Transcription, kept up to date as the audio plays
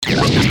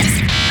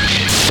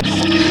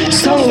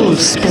Soul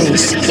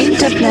Space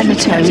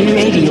Interplanetary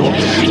Radio,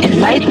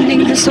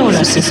 enlightening the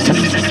solar system.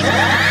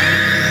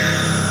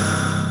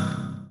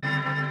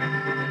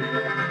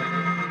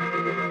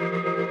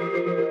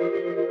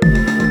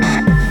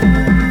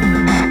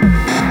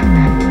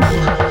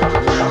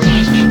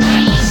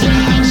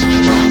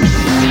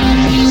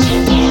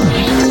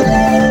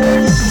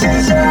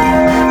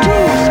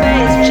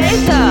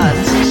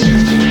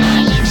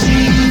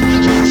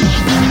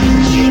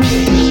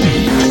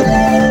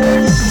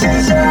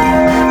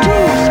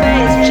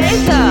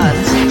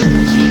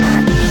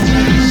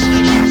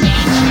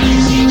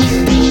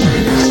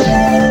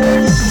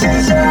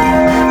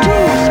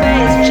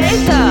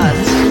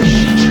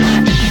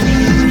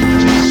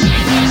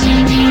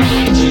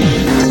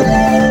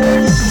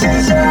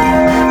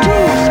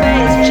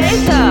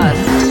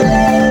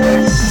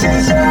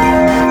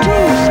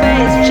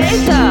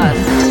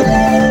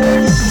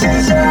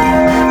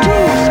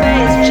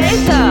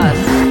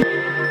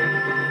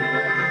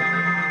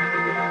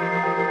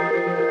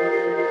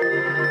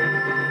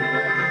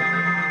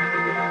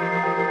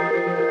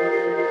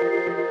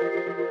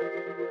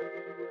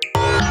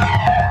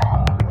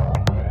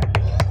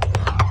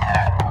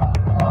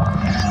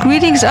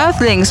 Greetings,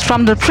 Earthlings,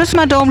 from the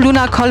Prismadome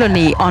Lunar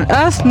Colony on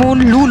Earth,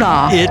 Moon,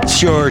 Luna.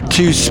 It's your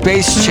two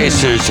space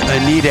chasers,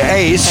 Anita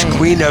Ace,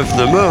 Queen of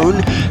the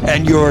Moon,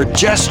 and your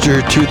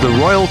jester to the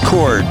Royal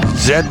Court,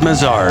 Zed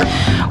Mazar.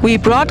 We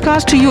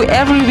broadcast to you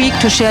every week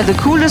to share the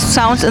coolest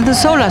sounds in the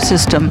solar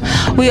system.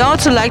 We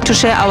also like to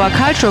share our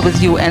culture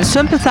with you and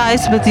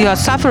sympathize with your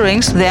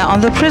sufferings there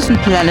on the prison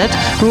planet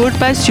ruled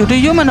by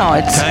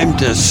pseudo-humanoids. Time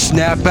to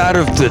snap out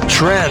of the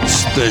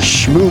trance the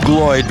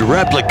schmoogloid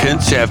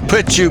replicants have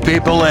put you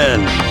people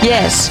in.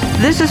 Yes,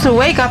 this is the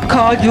wake-up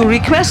call you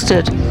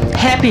requested.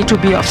 Happy to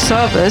be of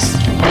service.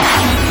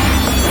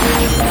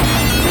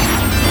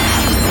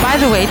 By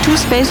the way, Two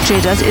Space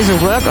Chasers is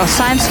a work of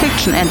science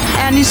fiction, and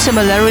any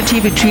similarity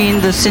between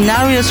the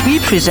scenarios we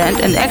present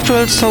and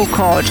actual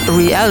so-called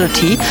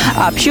reality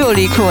are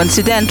purely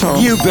coincidental.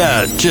 You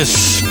bet.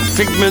 Just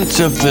figments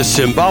of the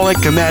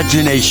symbolic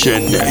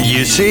imagination.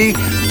 You see,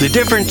 the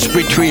difference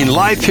between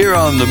life here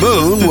on the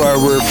moon, where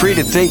we're free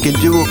to think and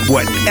do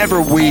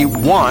whatever we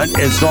want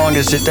as long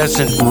as it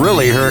doesn't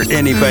really hurt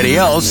anybody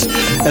else,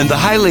 and the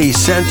highly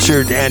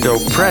censored and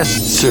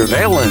oppressed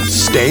surveillance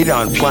state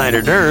on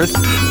planet Earth,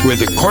 where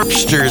the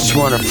corpsters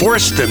want to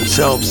force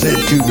themselves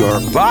into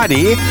your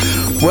body,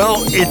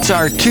 well, it's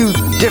our two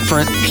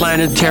different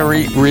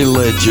planetary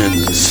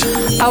religions.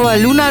 Our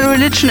lunar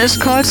religion is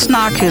called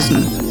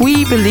Snarkism.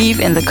 We believe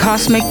in the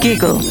cosmic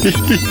giggle.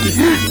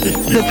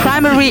 The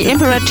primary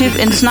imperative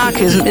in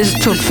Snarkism is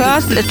to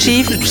first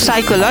achieve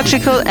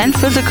psychological and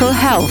physical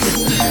health.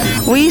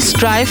 We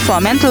strive for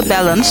mental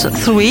balance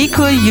through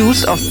equal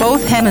use of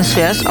both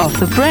hemispheres of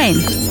the brain.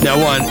 Now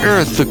on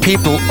Earth, the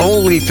people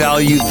only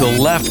value the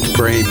left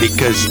brain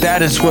because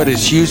that is what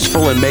is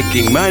useful in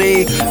making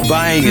money,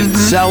 buying and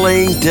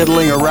selling,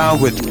 diddling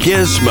around with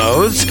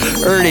gizmos,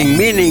 earning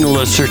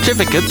meaningless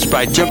certificates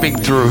by jumping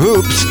through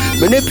hoops,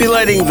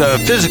 manipulating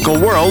the physical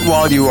world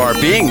while you are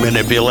being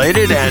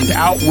manipulated, and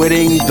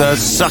outwitting the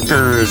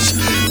suckers.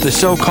 The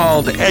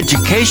so-called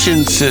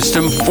education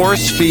system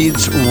force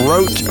feeds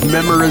rote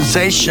memorization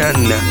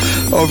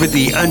over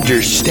the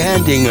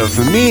understanding of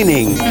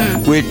meaning,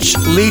 which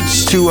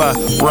leads to a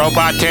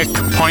robotic,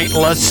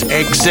 pointless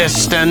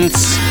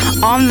existence.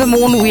 On the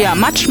moon, we are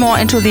much more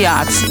into the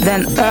arts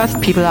than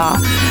Earth people are.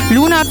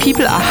 Lunar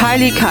people are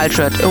highly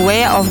cultured,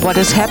 aware of what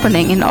is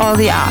happening in all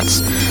the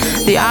arts.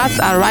 The arts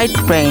are right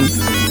brain.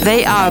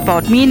 They are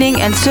about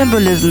meaning and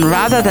symbolism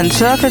rather than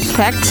surface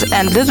facts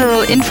and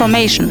literal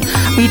information.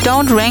 We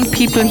don't rank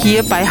people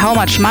here by how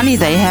much money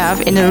they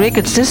have in a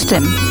rigged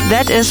system.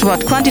 That is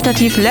what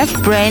quantitative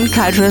left-brain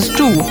cultures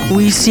do.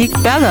 We seek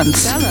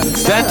balance.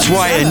 That's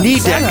why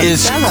Anita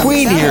is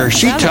queen here.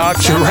 She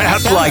talks a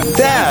rap like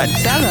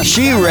that.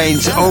 She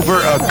reigns over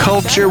a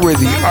culture where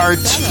the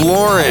arts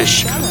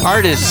flourish.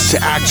 Artists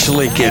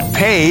actually get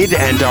paid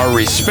and are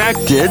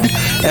respected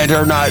and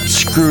are not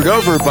screwed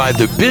over by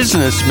the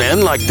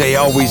businessmen like they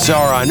always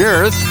are on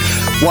Earth.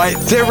 Why,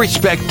 they're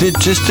respected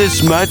just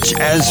as much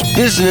as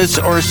business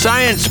or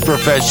science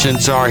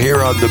professions are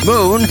here on the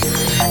moon.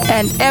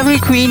 And every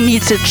queen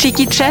needs a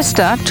cheeky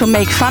jester to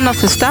make fun of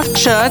the stuffed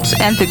shirts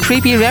and the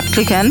creepy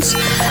replicants,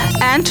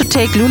 and to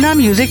take lunar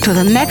music to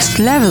the next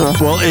level.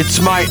 Well, it's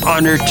my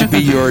honor to be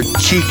your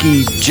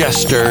cheeky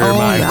jester,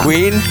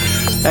 queen.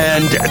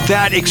 And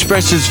that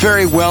expresses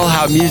very well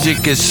how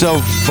music is so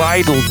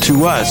vital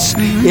to us.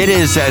 It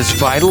is as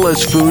vital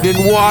as food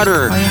and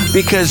water,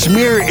 because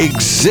mere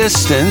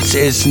existence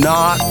is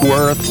not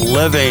worth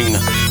living.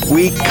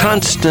 We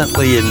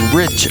constantly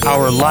enrich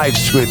our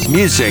lives with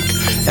music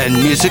and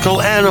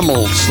musical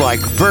animals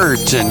like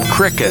birds and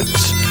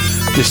crickets.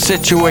 The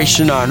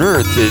situation on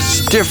Earth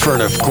is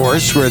different, of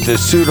course, where the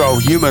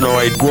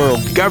pseudo-humanoid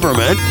world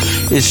government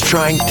is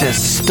trying to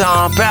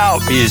stomp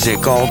out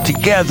music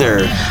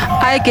altogether.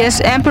 I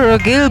guess Emperor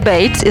Gil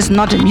Bates is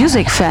not a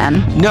music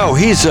fan. No,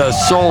 he's a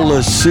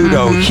soulless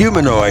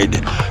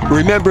pseudo-humanoid.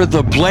 Remember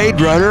the Blade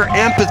Runner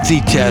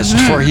empathy test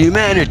for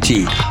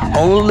humanity.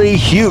 Only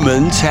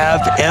humans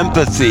have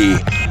empathy.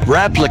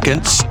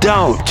 Replicants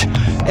don't.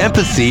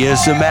 Empathy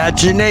is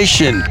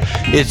imagination.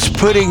 It's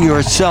putting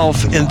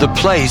yourself in the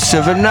place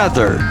of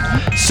another.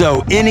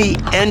 So any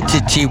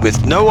entity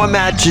with no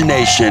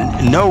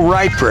imagination, no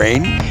right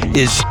brain,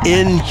 is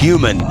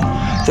inhuman.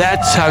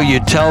 That's how you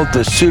tell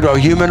the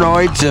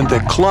pseudo-humanoids and the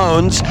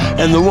clones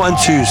and the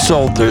ones who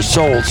sold their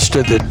souls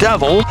to the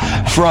devil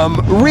from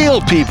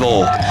real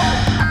people.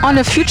 On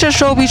a future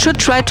show, we should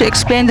try to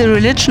explain the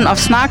religion of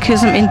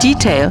Snarkism in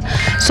detail,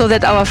 so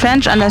that our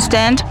French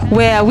understand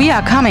where we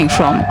are coming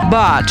from.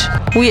 But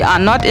we are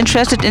not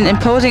interested in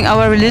imposing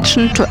our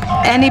religion to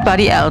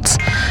anybody else,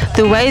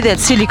 the way that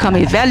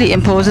Silicon Valley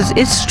imposes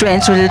its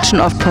strange religion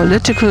of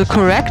political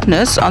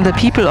correctness on the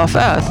people of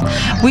Earth.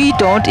 We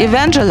don't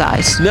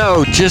evangelize.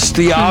 No, just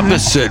the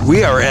opposite.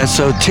 We are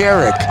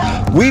esoteric.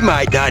 We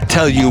might not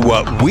tell you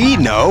what we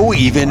know,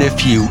 even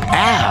if you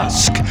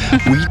ask.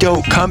 We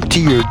don't come to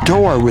your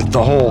door with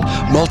the whole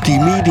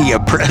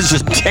multimedia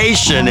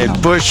presentation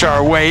and push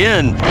our way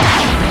in.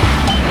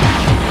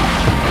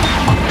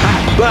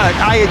 But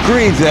I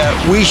agree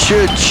that we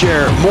should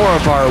share more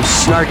of our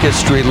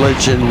snarkist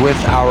religion with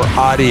our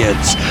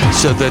audience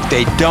so that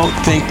they don't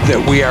think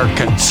that we are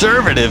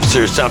conservatives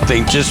or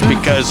something just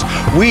because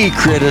we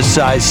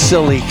criticize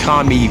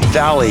Silicon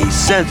Valley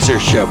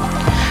censorship.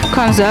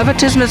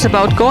 Conservatism is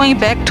about going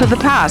back to the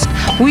past.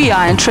 We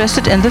are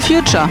interested in the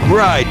future.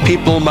 Right.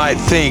 People might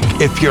think,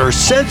 if you're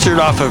censored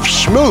off of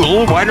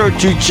Shmool, why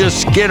don't you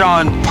just get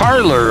on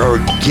Parler or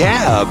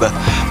Gab?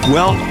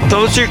 Well,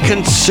 those are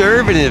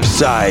conservative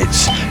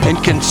sites,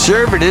 and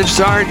conservatives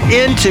aren't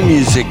into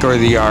music or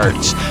the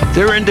arts.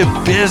 They're into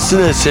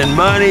business and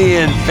money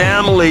and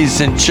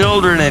families and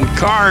children and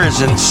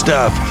cars and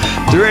stuff.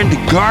 They're into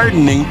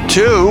gardening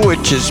too,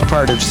 which is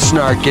part of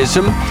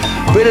snarkism,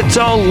 but it's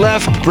all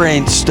left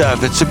brain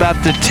stuff. It's about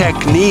the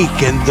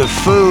technique and the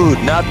food,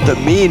 not the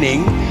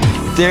meaning.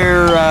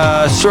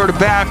 They're sort of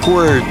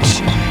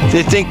backwards.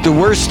 They think the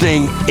worst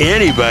thing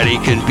anybody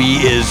can be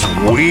is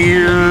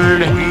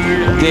weird.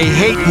 They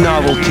hate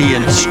novelty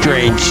and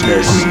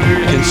strangeness.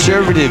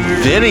 Conservative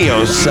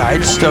video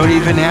sites don't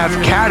even have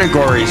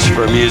categories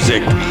for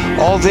music.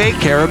 All they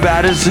care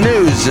about is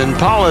news and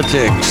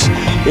politics.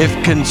 If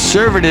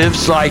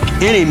conservatives like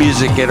any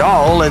music at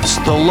all, it's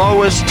the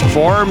lowest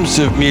forms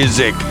of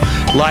music,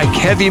 like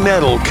heavy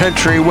metal,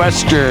 country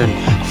western,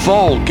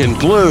 folk, and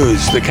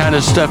blues, the kind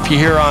of stuff you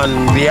hear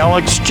on the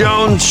Alex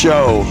Jones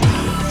Show.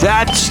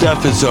 That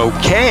stuff is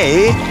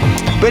okay,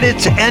 but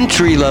it's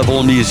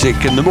entry-level music,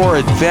 and the more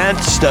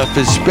advanced stuff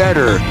is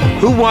better.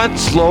 Who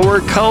wants lower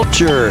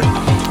culture?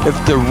 If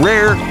the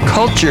rare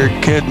cultured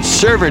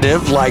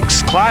conservative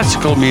likes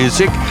classical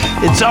music,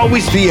 it's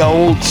always the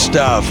old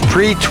stuff,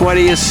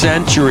 pre-20th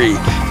century.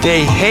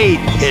 They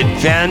hate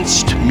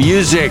advanced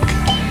music.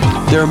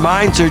 Their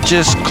minds are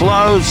just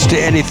closed to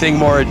anything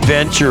more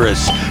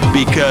adventurous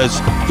because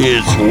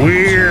it's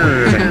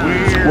weird.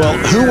 Well,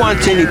 who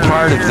wants any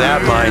part of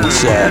that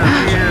mindset?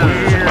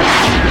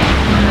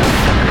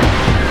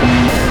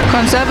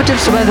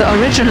 Conservatives were the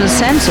original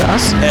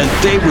censors. And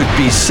they would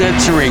be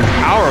censoring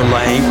our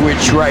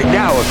language right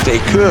now if they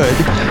could.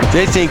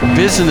 They think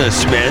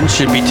businessmen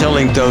should be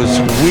telling those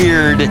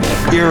weird,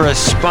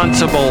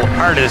 irresponsible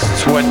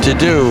artists what to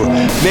do.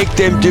 Make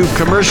them do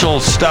commercial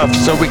stuff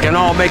so we can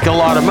all make a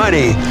lot of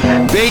money.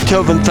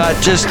 Beethoven thought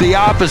just the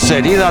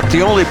opposite. He thought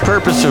the only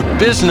purpose of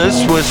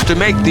business was to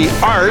make the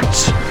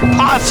arts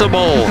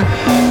possible.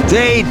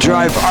 They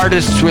drive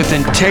artists with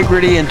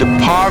integrity into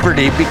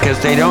poverty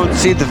because they don't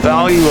see the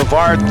value of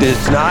art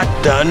that's not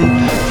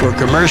done for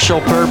commercial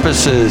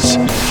purposes.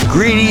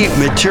 Greedy,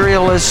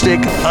 materialistic,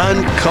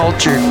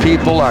 uncultured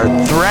people are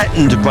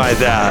threatened by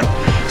that.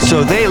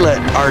 So they let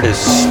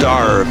artists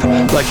starve,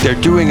 like they're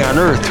doing on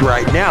Earth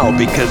right now,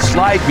 because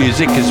live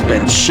music has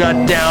been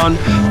shut down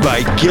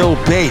by Gil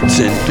Bates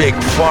and Big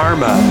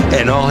Pharma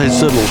and all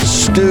his little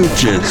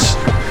stooges.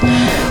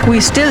 We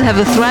still have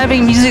a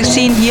thriving music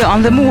scene here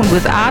on the Moon,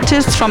 with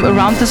artists from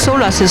around the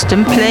solar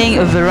system playing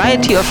a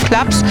variety of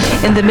clubs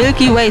in the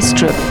Milky Way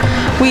strip.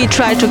 We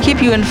try to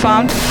keep you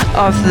informed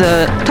of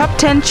the top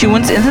 10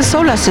 tunes in the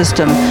solar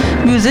system.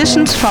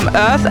 Musicians from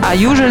Earth are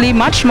usually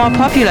much more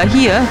popular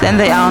here than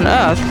they are on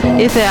Earth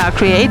if they are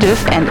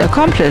creative and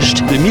accomplished.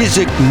 The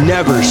music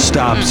never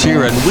stops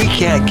here, and we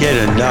can't get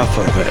enough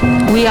of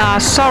it. We are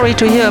sorry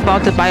to hear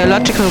about the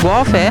biological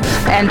warfare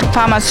and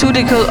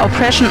pharmaceutical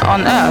oppression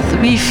on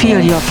Earth. We feel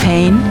your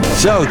pain.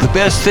 So the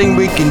best thing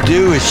we can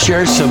do is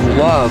share some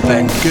love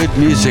and good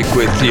music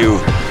with you,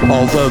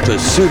 although the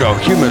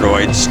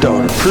pseudo-humanoids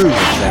don't approve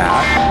of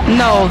that.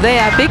 No, they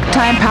are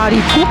big-time party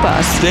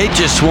poopers. They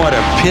just want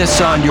to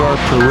piss on your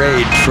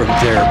parade from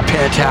their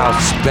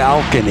penthouse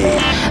balcony.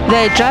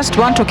 They just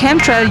want to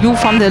chemtrail you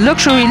from the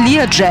luxury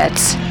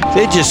Learjets.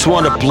 They just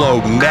want to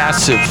blow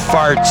massive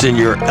farts in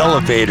your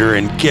elevator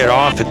and get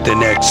off at the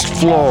next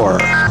floor.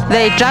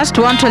 They just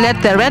want to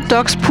let their red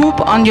dogs poop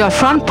on your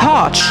front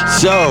porch.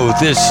 So,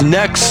 this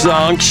next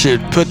song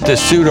should put the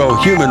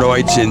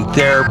pseudo-humanoids in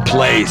their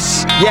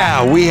place.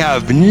 Yeah, we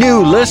have new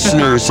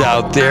listeners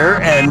out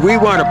there, and we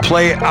want to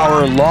play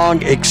our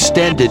long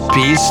extended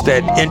piece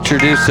that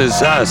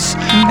introduces us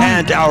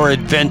and our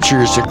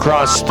adventures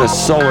across the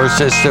solar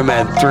system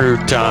and through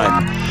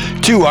time.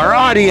 To our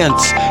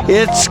audience,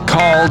 it's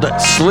called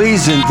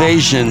Sleaze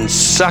Invasion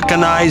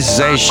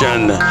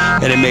Succanization,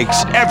 and it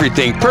makes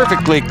everything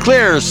perfectly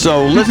clear,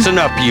 so listen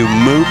up, you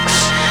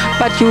mooks.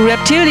 But you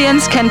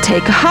reptilians can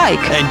take a hike.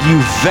 And you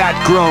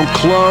vat-grown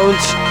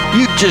clones,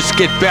 you just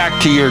get back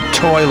to your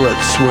toilet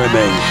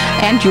swimming.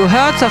 And you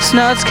herds of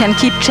snurds can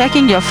keep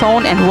checking your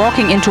phone and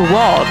walking into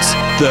walls.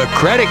 The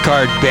credit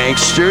card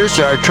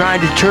banksters are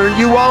trying to turn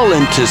you all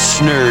into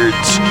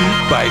snurds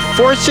by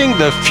forcing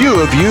the few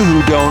of you who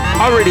don't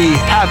already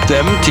have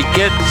them to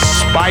get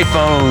spy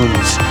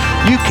phones.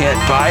 You can't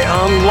buy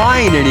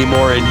online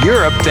anymore in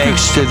Europe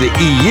thanks to the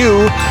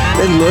EU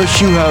unless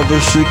you have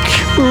a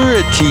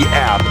security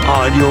app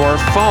on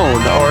your phone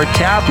or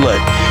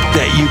tablet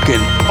that you can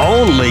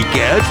only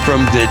get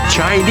from the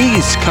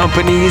Chinese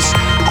companies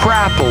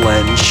Crapple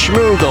and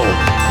Schmoogle.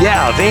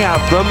 Yeah, they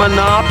have the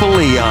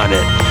monopoly on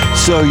it.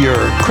 So your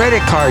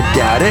credit card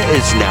data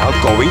is now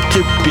going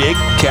to big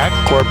tech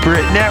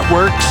corporate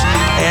networks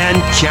and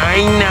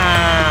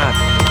China.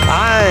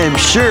 I'm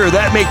sure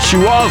that makes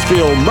you all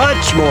feel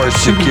much more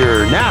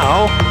secure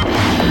now.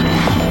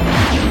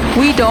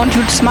 We don't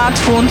use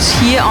smartphones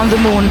here on the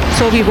moon,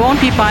 so we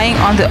won't be buying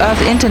on the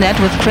Earth internet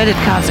with credit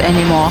cards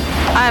anymore.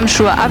 I am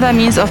sure other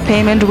means of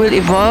payment will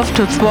evolve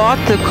to thwart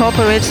the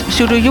corporate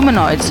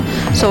pseudo-humanoids.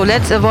 So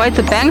let's avoid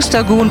the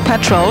bankster goon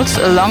patrols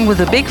along with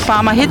the big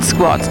pharma hit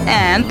squads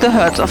and the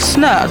herds of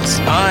snurds.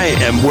 I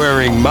am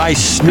wearing my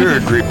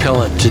snurd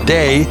repellent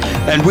today,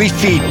 and we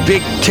feed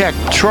big tech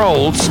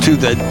trolls to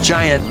the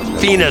giant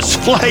Venus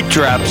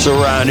flytraps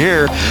around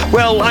here.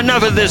 Well,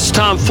 enough of this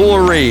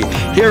tomfoolery.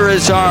 Here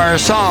is our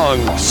song,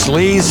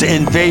 Sleaze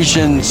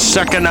Invasion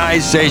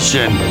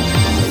Succanization.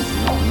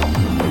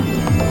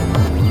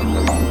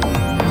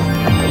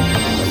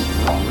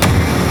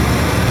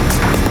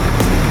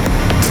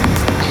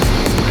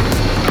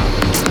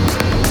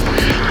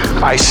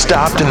 I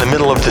stopped in the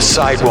middle of the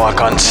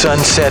sidewalk on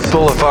Sunset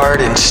Boulevard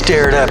and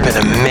stared up in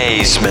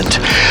amazement.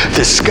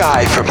 The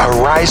sky from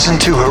horizon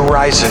to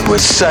horizon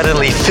was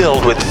suddenly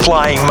filled with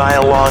flying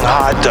mile-long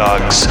hot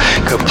dogs,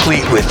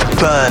 complete with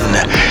bun.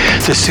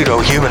 The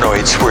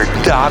pseudo-humanoids were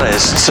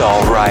Dadaists,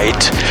 all right.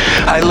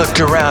 I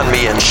looked around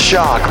me in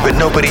shock, but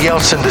nobody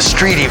else in the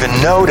street even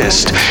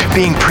noticed,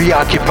 being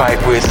preoccupied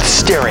with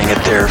staring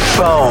at their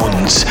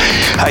phones.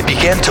 I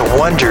began to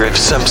wonder if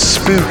some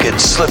spook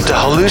had slipped a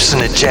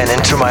hallucinogen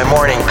into my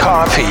morning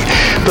coffee,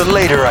 but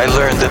later I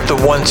learned that the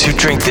ones who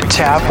drink the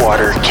tap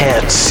water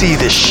can't see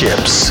the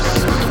ships.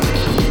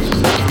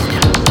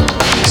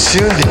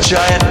 Soon the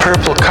giant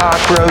purple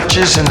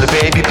cockroaches and the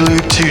baby blue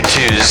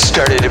tutus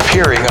started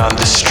appearing on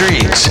the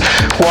streets,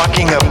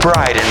 walking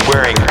upright and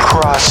wearing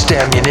crossed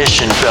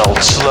ammunition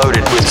belts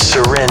loaded with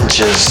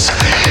syringes.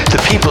 The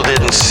people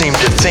didn't seem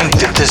to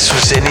think that this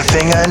was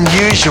anything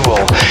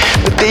unusual,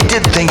 but they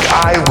did think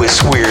I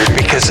was weird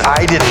because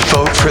I didn't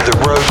vote for the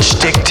roach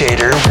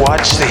dictator,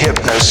 watch the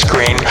hypno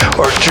screen,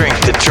 or drink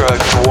the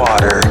drugged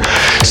water.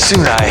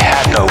 Soon I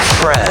had no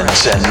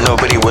friends and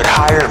nobody would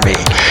hire me,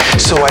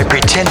 so I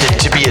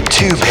pretended to be a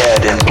tube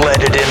head and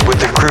blended in with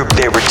the group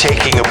they were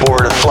taking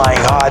aboard a flying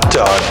hot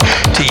dog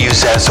to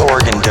use as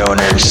organ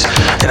donors,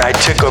 and I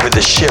took over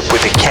the ship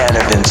with a can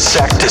of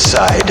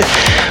insecticide.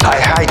 I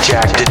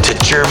hijacked it to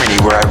Germany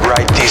where I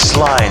write these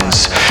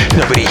lines.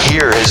 Nobody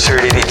here has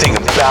heard anything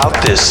about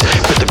this,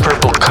 but the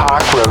purple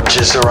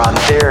cockroaches are on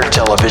their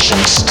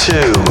televisions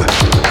too.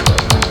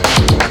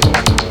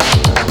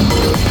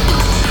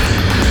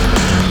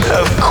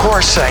 Of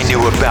course I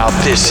knew about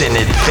this in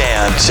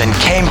advance and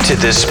came to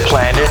this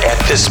planet at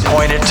this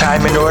point in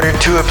time in order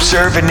to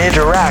observe and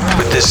interact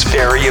with this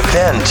very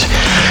event.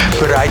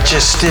 But I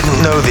just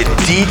didn't know the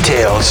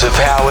details of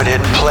how it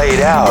had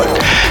played out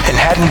and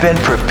hadn't been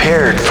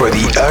prepared for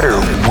the utter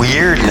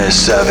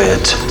weirdness of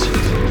it.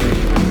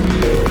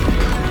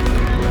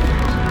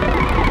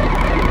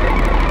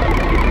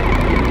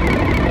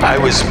 I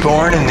was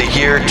born in the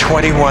year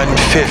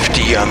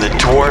 2150 on the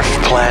dwarf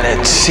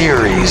planet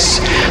Ceres,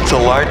 the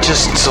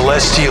largest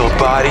celestial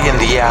body in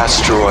the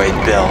asteroid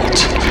belt.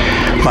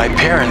 My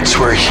parents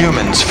were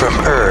humans from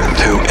Earth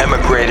who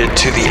emigrated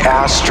to the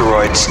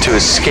asteroids to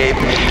escape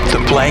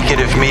the blanket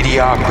of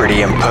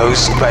mediocrity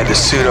imposed by the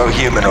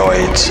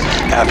pseudo-humanoids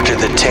after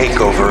the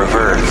takeover of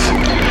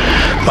Earth.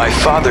 My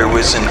father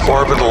was an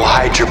orbital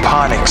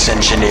hydroponics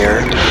engineer,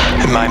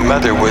 and my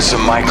mother was a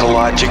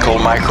mycological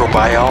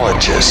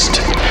microbiologist.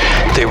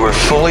 They were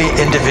fully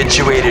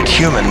individuated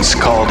humans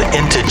called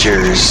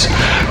integers,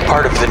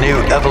 part of the new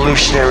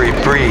evolutionary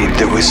breed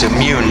that was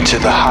immune to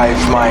the hive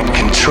mind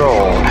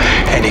control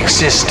and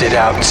existed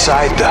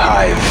outside the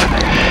hive.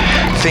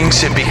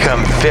 Things had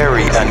become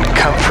very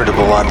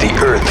uncomfortable on the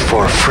Earth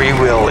for free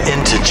will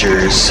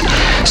integers,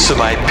 so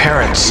my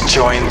parents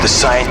joined the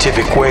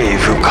scientific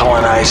wave who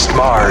colonized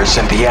Mars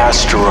and the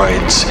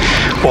asteroids,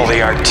 while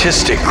the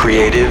artistic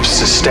creatives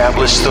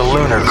established the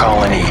lunar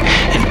colony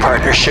in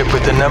partnership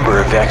with a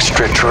number of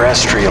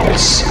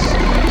extraterrestrials.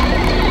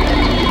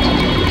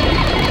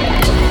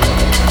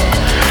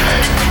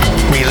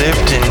 We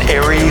lived in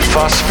airy,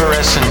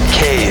 phosphorescent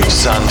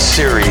caves on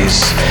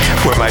Ceres,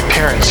 where my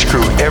parents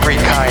grew every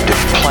kind of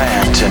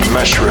plant and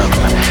mushroom.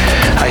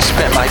 I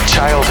spent my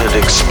childhood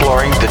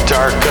exploring the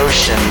dark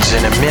oceans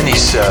in a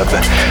mini-sub,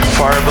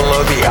 far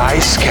below the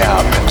ice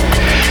cap.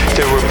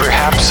 There were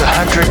perhaps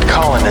 100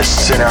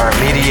 colonists in our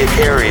immediate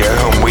area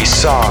whom we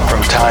saw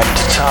from time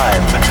to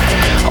time.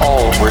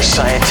 All were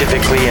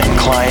scientifically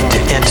inclined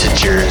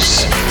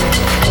integers.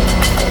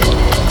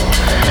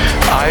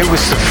 I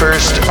was the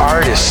first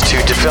artist to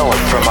develop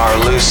from our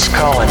loose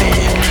colony.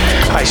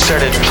 I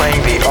started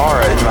playing the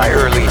aura in my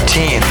early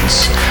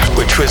teens,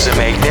 which was a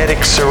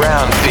magnetic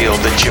surround field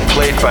that you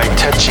played by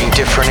touching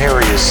different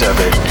areas of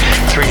it,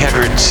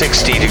 360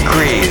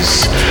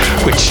 degrees,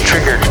 which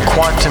triggered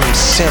quantum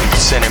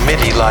synths in a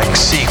MIDI-like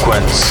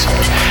sequence.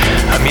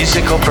 A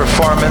musical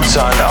performance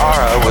on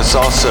aura was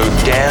also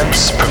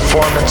dance,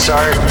 performance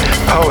art,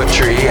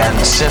 poetry, and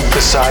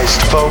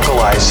synthesized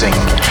vocalizing.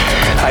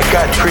 I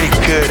got pretty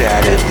good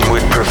at it and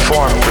would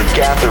perform for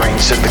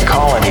gatherings in the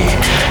colony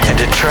and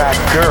attract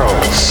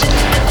girls,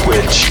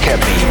 which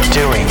kept me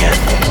doing it.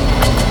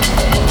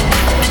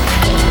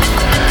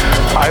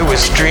 I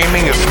was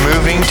dreaming of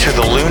moving to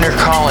the lunar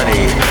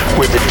colony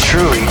where the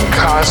truly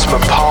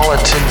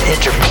cosmopolitan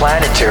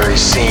interplanetary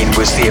scene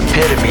was the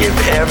epitome of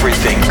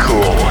everything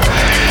cool.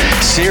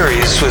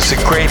 Ceres was a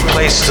great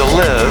place to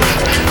live,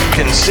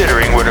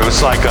 considering what it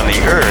was like on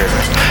the Earth,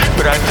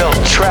 but I felt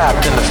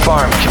trapped in the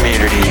farm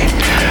community.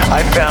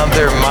 I found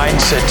their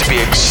mindset to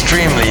be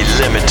extremely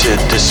limited,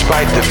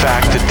 despite the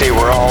fact that they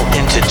were all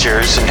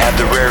integers and had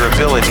the rare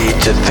ability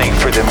to think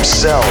for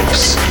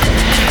themselves.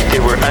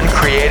 They were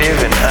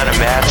uncreative and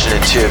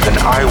unimaginative, and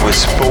I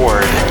was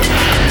bored.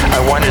 I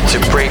wanted to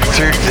break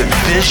through to the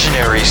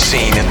visionary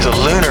scene at the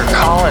lunar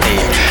colony,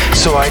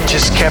 so I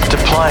just kept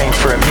applying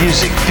for a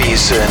music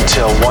visa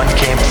until one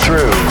came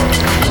through.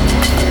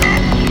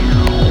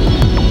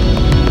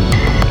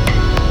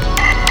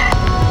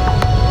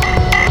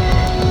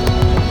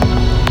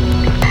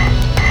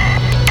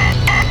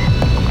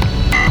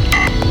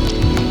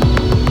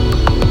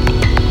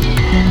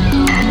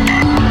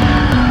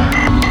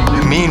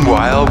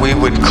 Meanwhile, we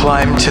would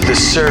climb to the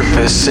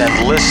surface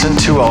and listen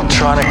to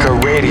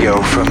Ultronica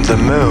radio from the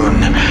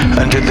moon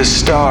under the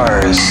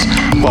stars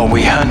while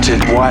we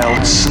hunted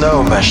wild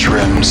snow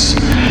mushrooms.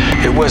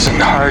 It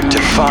wasn't hard to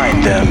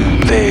find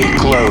them. They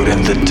glowed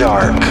in the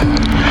dark.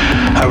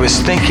 I was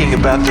thinking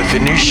about the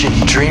Venusian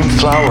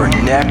dreamflower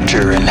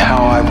nectar and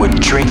how I would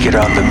drink it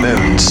on the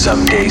moon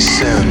someday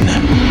soon.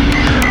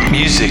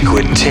 Music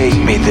would take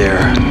me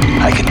there.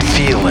 I could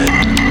feel it.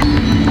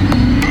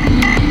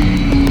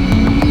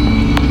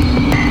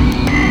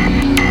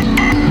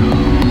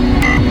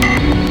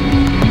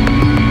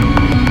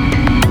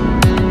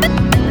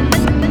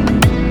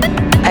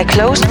 I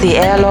closed the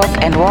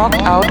airlock and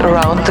walked out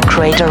around the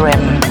crater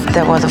rim.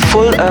 There was a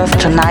full Earth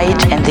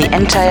tonight and the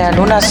entire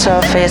lunar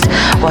surface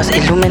was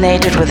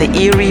illuminated with an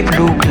eerie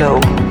blue glow.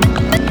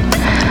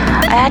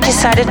 I had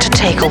decided to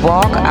take a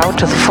walk out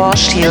to the force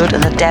shield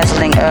in the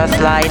dazzling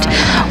Earth light,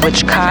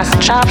 which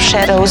cast sharp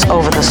shadows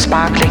over the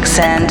sparkling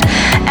sand,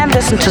 and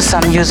listen to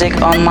some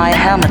music on my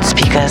helmet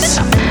speakers.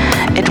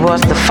 It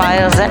was the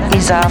file that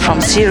Mizar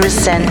from Ceres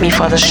sent me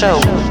for the show.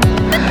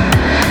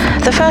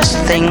 The first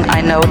thing I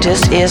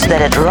noticed is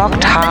that it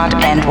rocked hard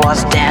and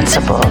was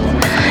danceable,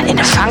 in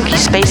a funky,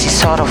 spacey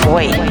sort of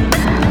way.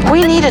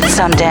 We needed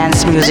some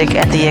dance music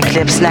at the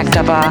Eclipse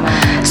Nectar Bar,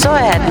 so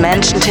I had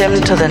mentioned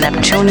him to the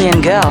Neptunian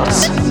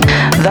girls.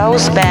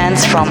 Those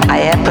bands from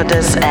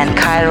Iapetus and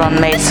Chiron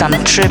made some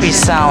trippy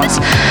sounds,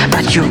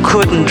 but you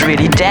couldn't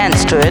really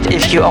dance to it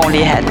if you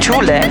only had 2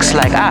 legs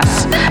like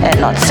us,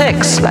 and not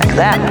 6 like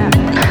them.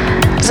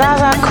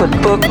 Zaza could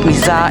book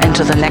Mizar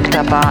into the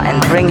Nectar Bar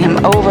and bring him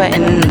over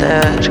in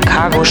the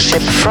cargo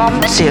ship from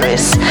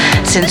Ceres,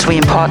 since we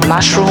import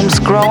mushrooms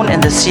grown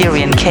in the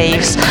Syrian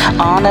caves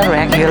on a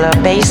regular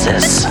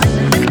basis.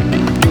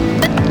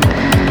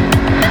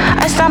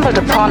 I stumbled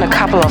upon a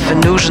couple of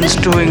Venusians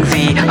doing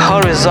the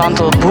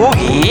horizontal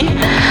boogie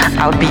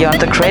out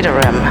beyond the crater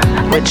rim,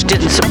 which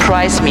didn't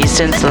surprise me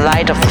since the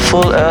light of the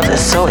full Earth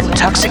is so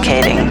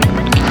intoxicating.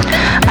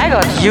 I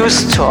got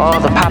used to all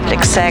the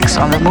public sex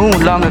on the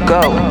moon long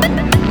ago.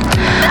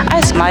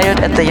 I smiled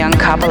at the young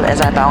couple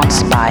as I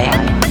bounced by.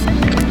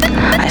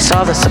 I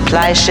saw the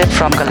supply ship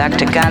from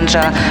Galactic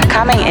Ganja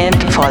coming in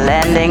for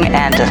landing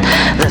and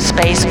the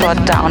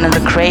spaceport down in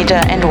the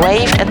crater and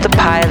waved at the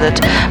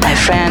pilot, my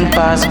friend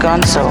Buzz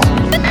Gonzo.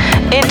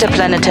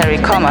 Interplanetary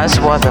commerce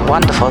was a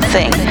wonderful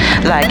thing,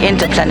 like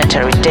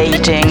interplanetary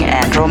dating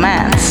and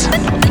romance.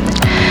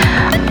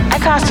 I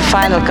cast a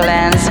final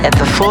glance at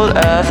the full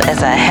Earth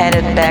as I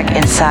headed back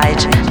inside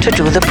to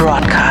do the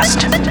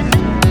broadcast.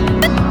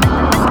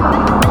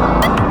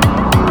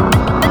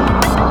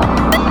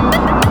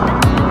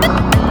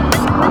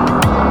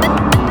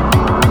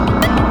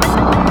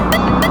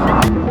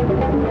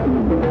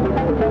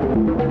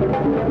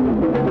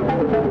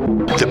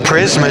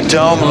 Prisma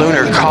Dome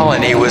lunar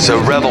colony was a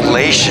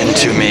revelation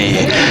to me.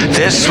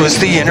 This was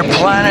the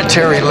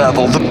interplanetary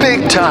level, the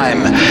big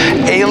time.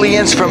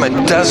 Aliens from a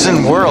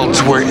dozen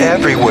worlds were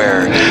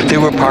everywhere. They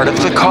were part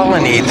of the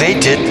colony. They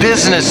did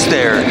business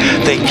there.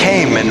 They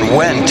came and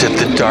went at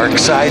the dark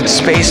side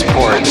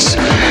spaceports.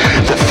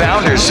 The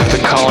founders of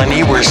the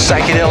colony were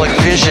psychedelic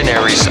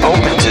visionaries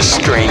open to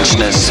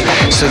strangeness,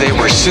 so they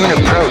were soon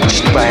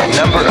approached by a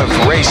number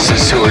of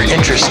races who were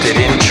interested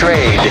in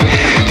trade.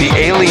 The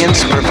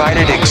aliens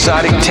provided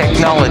exotic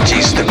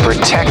technologies that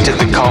protected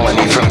the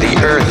colony from the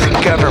Earth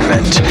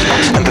government,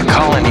 and the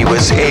colony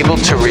was able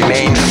to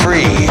remain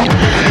free.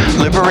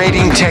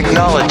 Liberating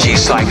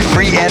technologies like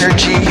free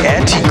energy,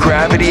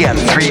 anti-gravity, and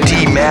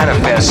 3D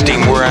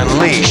manifesting were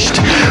unleashed,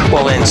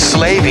 while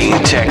enslaving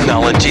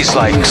technologies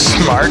like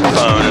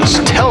smartphones,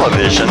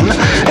 television,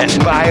 and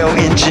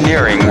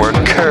bioengineering were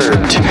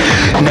curbed.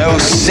 No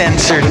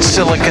censored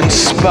silicon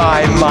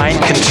spy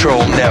mind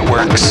control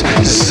networks.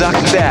 Zuck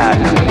that.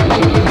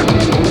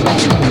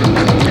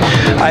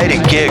 I had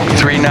a gig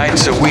 3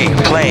 nights a week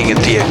playing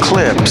at the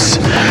Eclipse.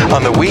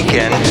 On the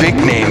weekend,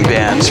 big-name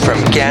bands from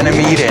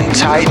Ganymede and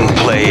Titan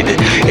played,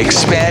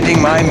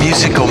 expanding my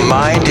musical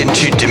mind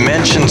into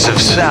dimensions of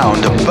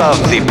sound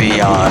above the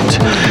beyond.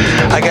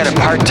 I got a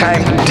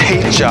part-time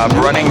day job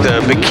running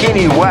the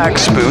bikini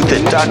wax booth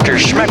at Dr.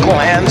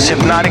 Schmeckelhand's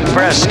Hypnotic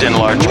Breast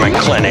Enlargement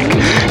Clinic.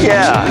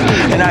 Yeah,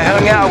 and I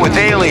hung out with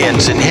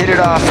aliens and hit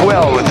it off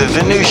well with the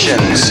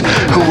Venusians,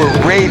 who were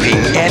raving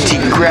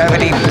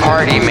anti-gravity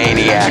party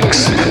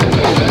maniacs.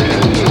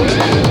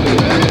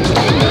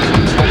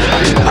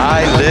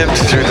 I lived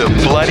through the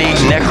bloody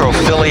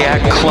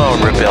necrophiliac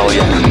clone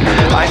rebellion.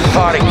 I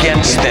fought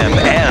against them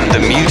and the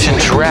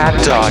mutant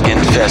rat dog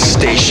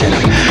infestation.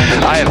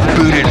 I have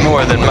booted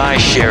more than my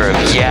share of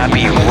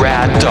yappy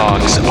rat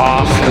dogs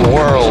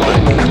off-world.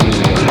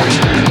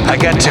 I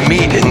got to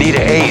meet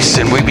Anita Ace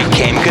and we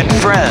became good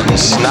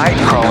friends,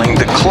 night-crawling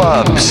the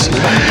clubs.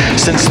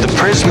 Since the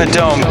Prisma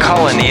Dome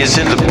colony is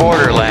in the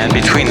borderland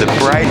between the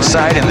bright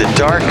side and the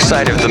dark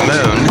side of the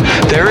moon,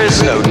 there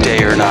is no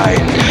day or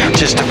night,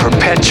 just a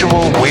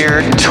perpetual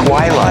weird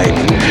twilight.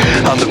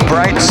 On the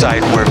bright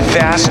side were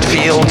vast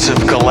fields of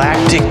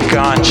galactic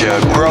ganja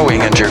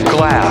growing under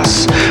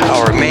glass,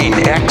 our main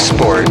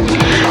export.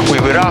 We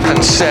would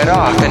often set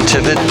off into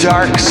the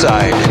dark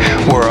side,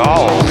 where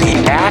all the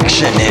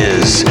action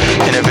is,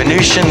 in a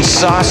Venusian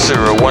saucer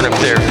or one of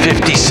their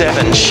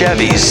 57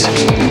 Chevys.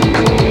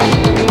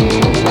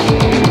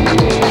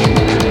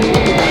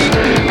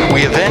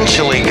 We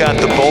eventually got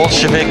the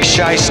Bolshevik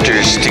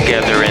shysters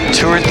together and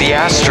toured the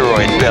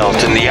asteroid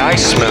belt and the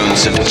ice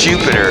moons of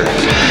Jupiter.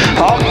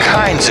 All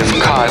kinds of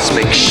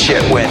cosmic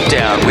shit went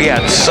down. We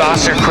had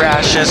saucer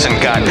crashes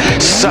and got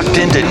sucked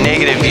into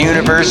negative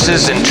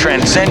universes and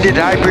transcended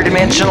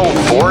hyperdimensional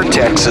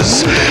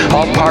vortexes,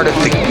 all part of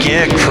the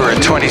gig for a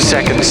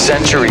 22nd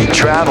century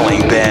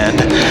traveling band.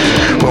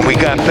 When we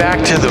got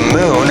back to the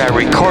moon, I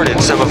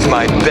recorded some of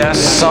my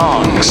best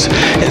songs,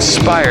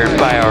 inspired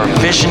by our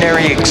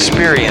visionary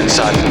experience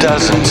on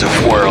dozens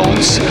of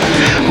worlds.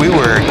 We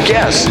were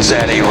guests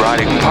at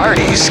erotic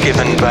parties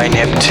given by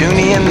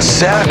Neptunian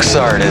sex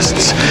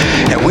artists,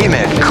 and we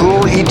met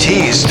cool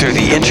ETs through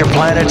the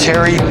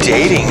Interplanetary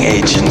Dating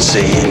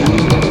Agency.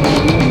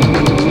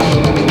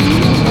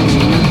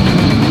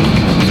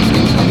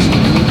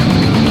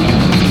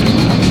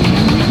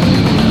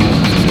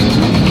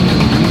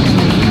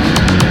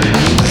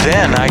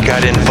 Then I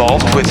got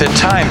involved with the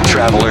time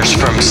travelers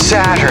from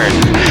Saturn.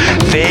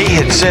 They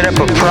had set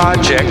up a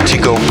project to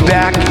go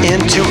back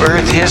into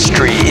Earth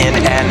history in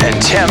an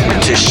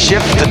attempt to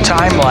shift the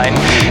timeline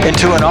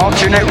into an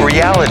alternate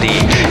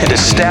reality and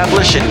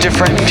establish a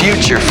different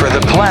future for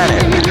the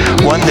planet,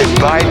 one that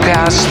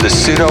bypassed the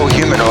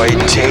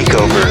pseudo-humanoid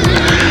takeover.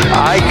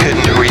 I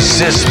couldn't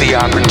resist the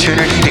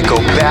opportunity to go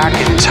back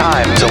in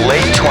time to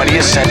late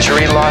 20th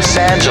century Los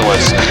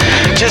Angeles,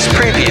 just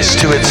previous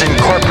to its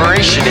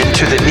incorporation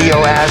into the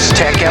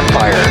Neo-Aztec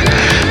Empire,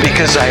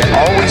 because I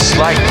always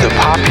liked the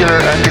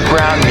popular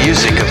underground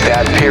music of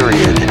that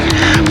period.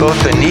 Both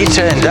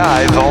Anita and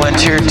I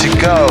volunteered to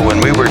go when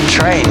we were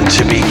trained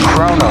to be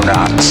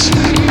chrononauts.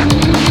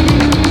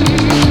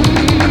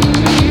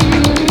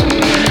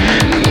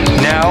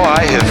 Now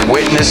I have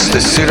witnessed witnessed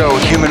the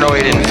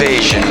pseudo-humanoid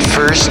invasion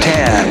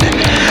firsthand.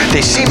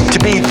 They seem to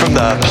be from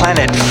the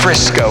planet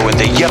Frisco in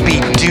the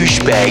yuppie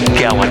douchebag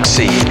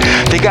galaxy.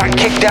 They got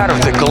kicked out of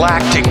the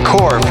galactic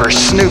core for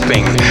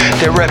snooping.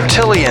 They're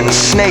reptilian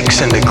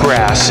snakes in the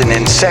grass and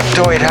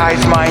insectoid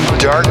hive mind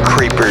dark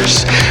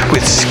creepers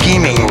with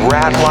scheming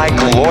rat-like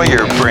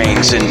lawyer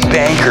brains and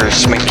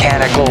bankers'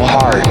 mechanical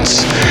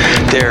hearts.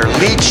 Their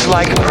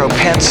leech-like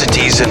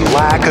propensities and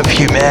lack of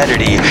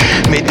humanity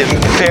made them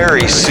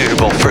very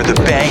suitable for the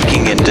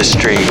banking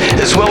industry,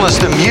 as well as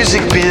the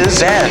music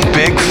biz and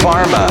big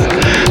pharma.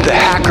 The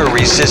hacker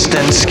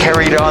resistance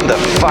carried on the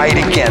fight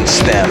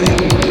against them.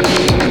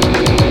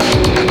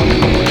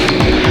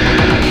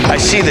 I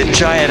see the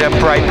giant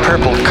upright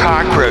purple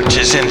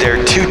cockroaches in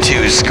their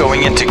tutus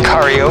going into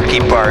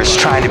karaoke bars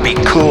trying to be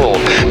cool,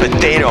 but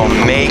they don't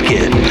make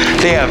it.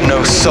 They have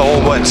no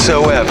soul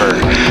whatsoever.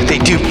 They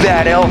do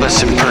bad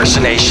Elvis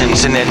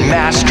impersonations and then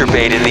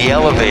masturbate in the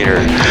elevator.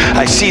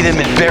 I see them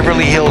in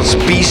Beverly Hills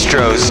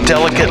bistros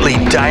delicately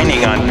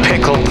dining on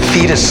pickled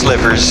fetus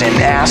livers in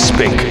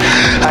aspic.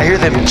 I hear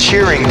them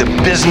cheering the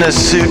business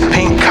suit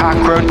pink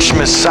cockroach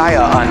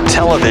messiah on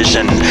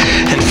television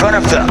in front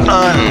of the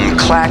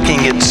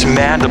clacking its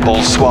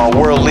mandibles while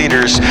world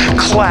leaders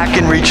clack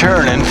in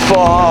return and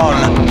fawn.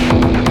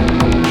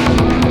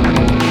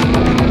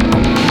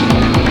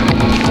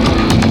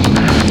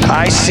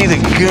 I see the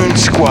goon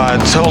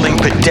squads holding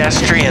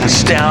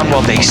pedestrians down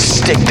while they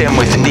stick them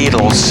with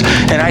needles.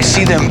 And I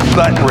see them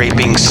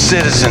butt-raping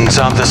citizens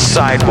on the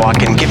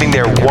sidewalk and giving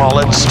their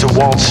wallets to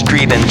Wall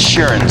Street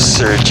insurance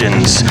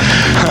surgeons.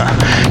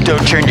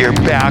 Don't turn your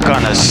back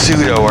on a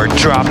pseudo or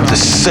drop the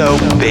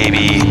soap,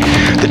 baby.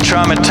 The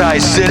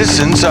traumatized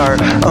citizens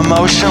are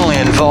emotionally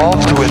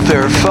involved with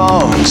their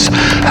phones,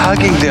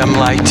 hugging them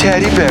like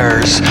teddy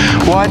bears,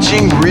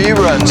 watching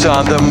reruns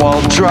on them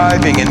while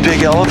driving, and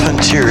big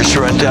elephant tears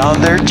run down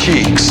their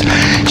cheeks,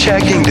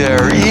 checking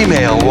their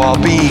email while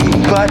being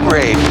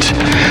butt-raped.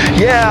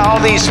 Yeah, all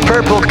these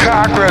purple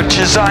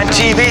cockroaches on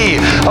TV,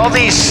 all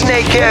these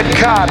snakehead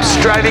cops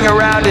driving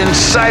around in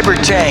cyber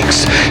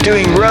tanks,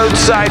 doing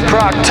roadside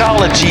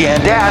proctology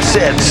and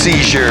asset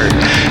seizure.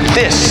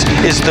 This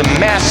is the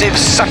massive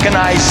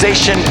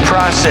succonization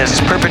process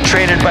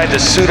perpetrated by the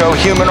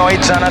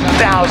pseudo-humanoids on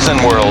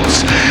 1,000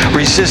 worlds,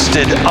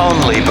 resisted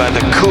only by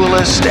the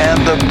coolest and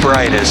the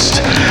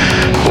brightest.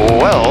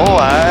 Well,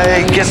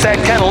 I guess that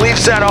kind of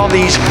leaves out all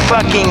these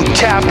fucking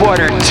tap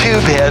water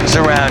tube heads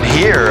around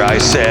here, I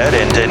said,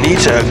 and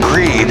Anita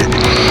agreed.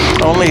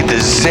 Only the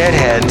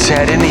Z-heads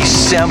had any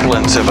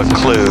semblance of a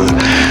clue.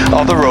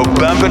 All the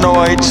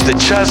robumbinoids, the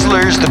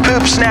chuzzlers, the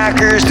poop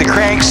snackers, the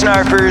crank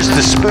snarfers,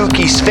 the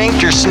spooky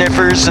sphincter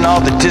sniffers, and all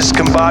the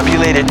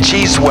discombobulated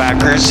cheese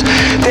whackers,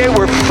 they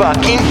were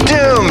fucking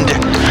doomed.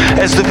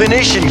 As the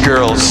Venetian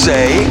girls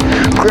say,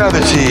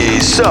 gravity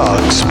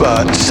sucks,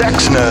 but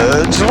sex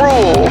nerds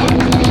rule.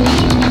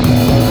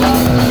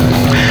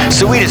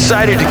 So we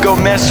decided to go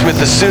mess with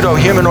the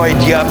pseudo-humanoid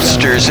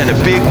yupsters in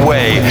a big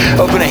way,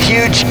 open a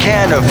huge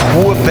can of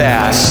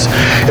whoop-ass.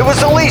 It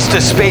was the least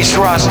a space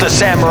Rasta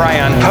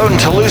samurai on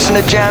potent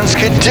hallucinogens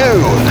could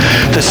do.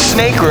 The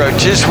snake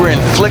roaches were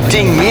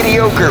inflicting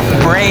mediocre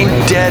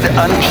brain-dead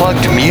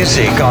unplugged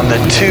music on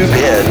the tube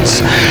heads.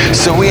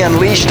 So we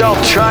unleashed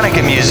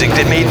Altronica music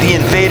that made the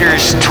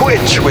invaders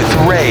twitch with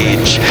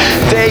rage.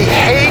 They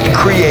hate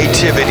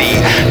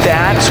creativity.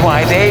 That's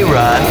why they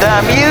run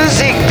the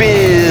music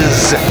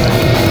biz.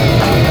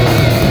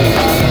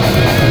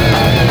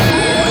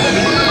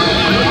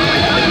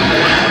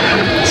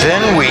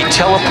 Then we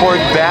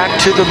teleport back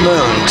to the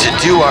moon to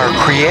do our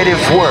creative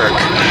work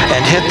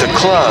and hit the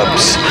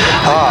clubs.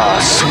 Ah,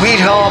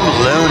 sweet home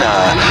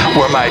Luna,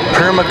 where my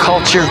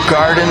permaculture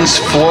gardens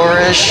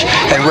flourish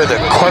and where the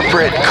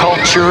corporate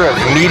culture of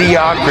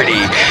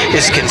mediocrity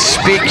is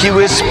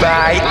conspicuous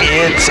by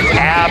its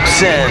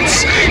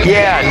absence.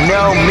 Yeah,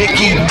 no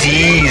Mickey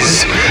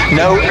D's,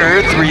 no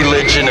earth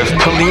religion of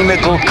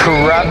polemical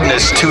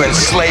corruptness to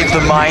enslave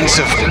the minds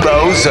of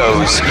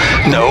bozos.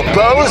 No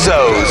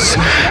bozos.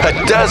 A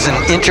dozen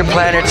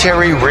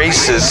interplanetary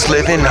races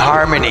live in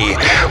harmony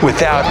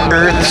without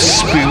Earth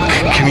spook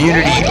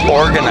community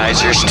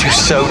organizers to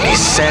sow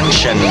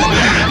dissension.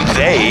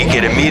 They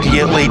get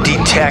immediately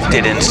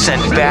detected and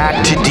sent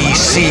back to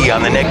DC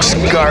on the next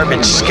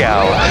garbage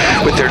scow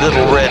with their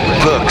little red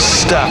books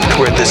stuffed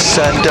where the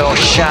sun don't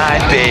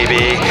shine,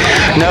 baby.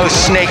 No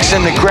snakes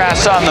in the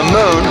grass on the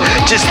moon,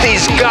 just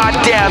these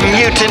goddamn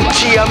mutant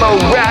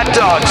GMO rat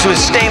dogs with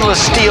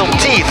stainless steel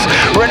teeth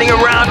running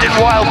around in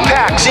wild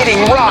packs, eating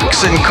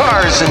rocks and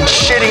cars and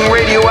shitting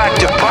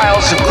radioactive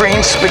piles of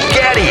green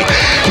spaghetti.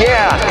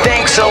 Yeah,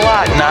 thanks a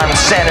lot,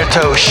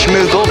 non-Sanato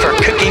Schmoogle, for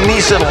cooking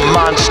these little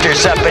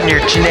monsters up in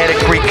your genetic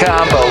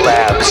recombo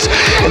labs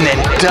and then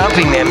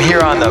dumping them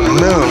here on the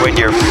moon when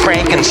your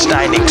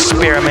Frankenstein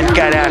experiment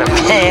got out of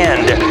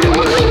hand.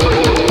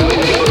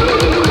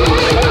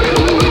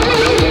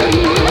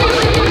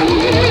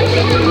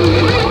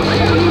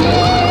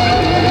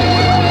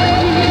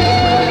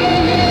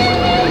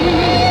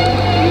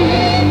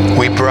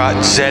 We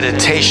brought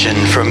zeditation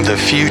from the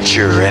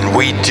future, and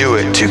we do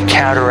it to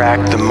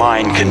counteract the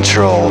mind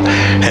control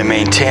and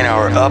maintain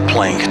our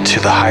uplink to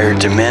the higher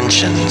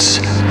dimensions.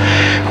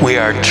 We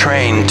are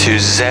trained to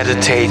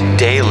zeditate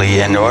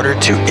daily in order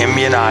to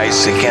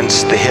immunize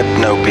against the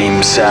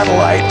hypnobeam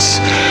satellites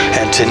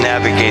and to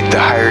navigate the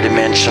higher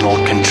dimensional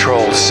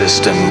control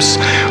systems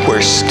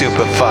where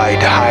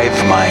stupefied hive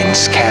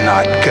minds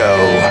cannot go.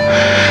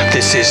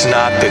 This is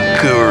not the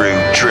guru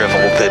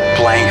drivel that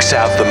blanks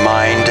out the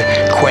mind,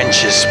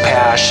 quenches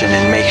passion,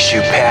 and makes you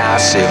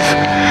passive.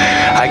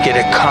 I get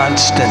a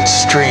constant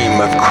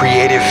stream of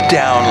creative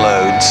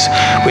downloads,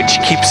 which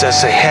keeps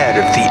us ahead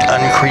of the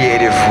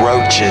uncreative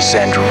roaches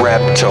and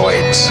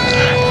reptoids.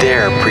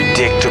 They're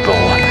predictable.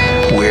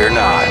 We're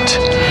not.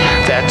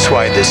 That's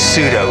why the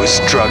pseudos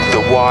drug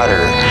the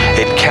water.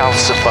 It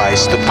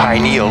calcifies the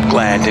pineal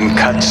gland and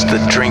cuts the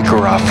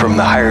drinker off from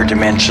the higher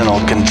dimensional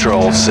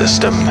control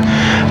system.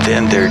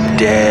 Then they're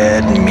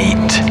dead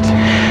meat.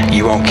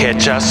 You won't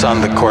catch us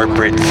on the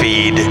corporate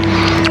feed.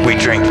 We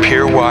drink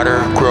pure water,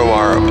 grow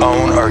our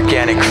own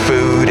organic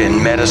food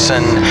and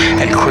medicine,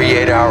 and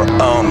create our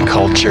own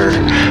culture.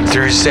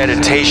 Through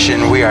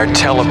zeditation, we are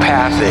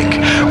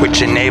telepathic,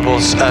 which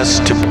enables us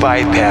to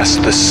bypass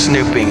the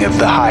snooping of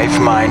the hive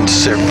mind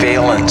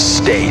surveillance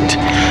state.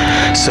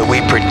 So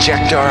we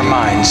project our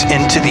minds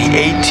into the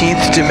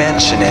 18th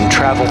dimension and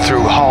travel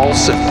through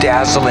halls of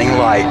dazzling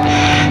light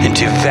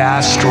into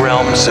vast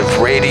realms of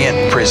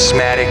radiant,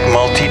 prismatic,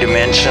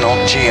 multidimensional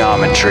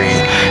geometry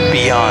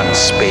beyond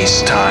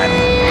space-time.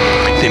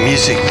 The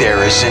music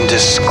there is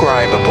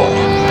indescribable.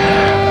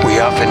 We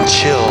often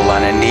chill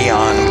on a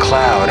neon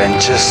cloud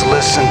and just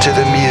listen to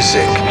the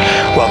music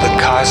while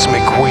the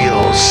cosmic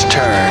wheels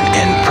turn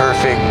in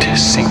perfect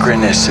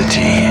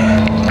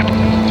synchronicity.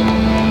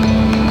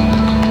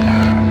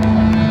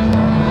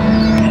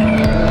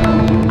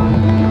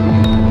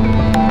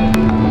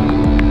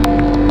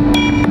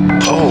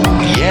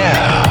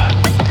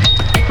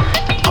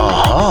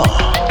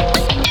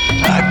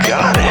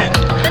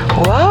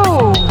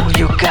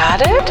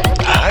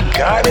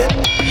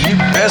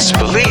 Best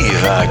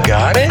believe I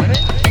got it.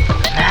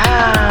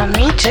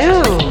 Me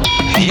too.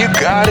 You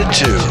got it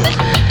too.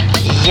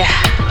 Yeah.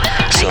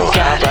 So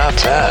how about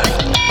that?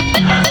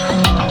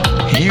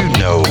 You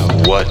know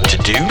what to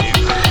do.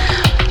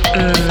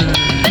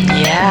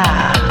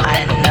 Yeah,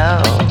 I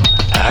know.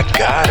 I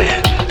got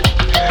it.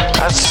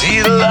 I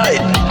see the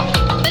light.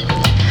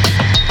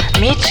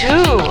 Me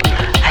too.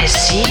 I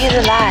see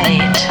the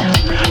light.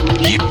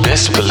 You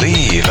best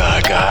believe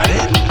I got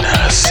it.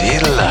 I see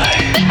the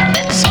light.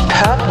 It's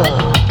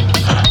purple.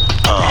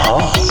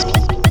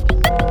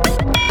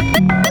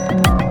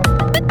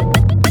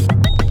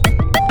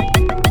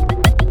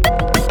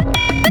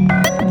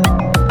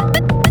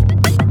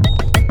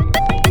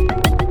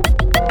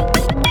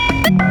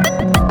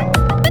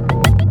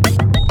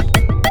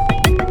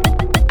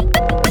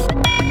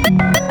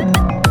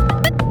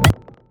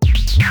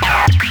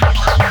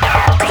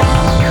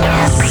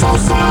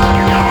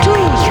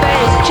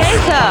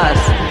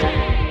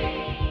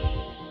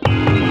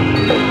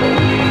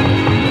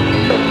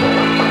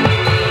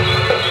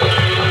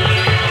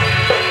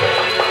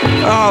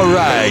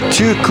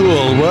 Too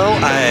cool. Well,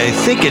 I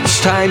think it's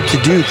time to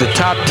do the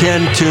top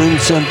 10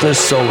 tunes in the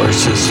solar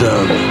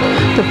system.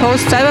 The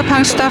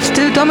post-cyberpunk stuff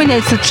still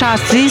dominates the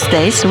charts these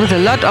days with a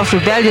lot of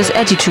rebellious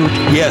attitude.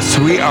 Yes,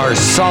 we are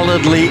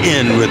solidly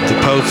in with the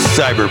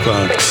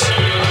post-cyberpunks.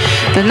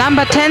 The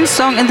number 10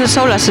 song in the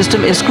solar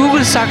system is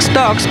Google Sucks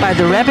Dogs by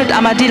the Rabid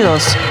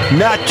Armadillos.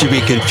 Not to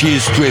be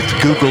confused with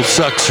Google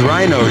Sucks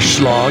Rhino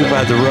Schlong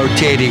by the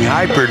Rotating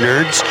Hyper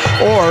Nerds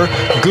or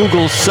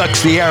Google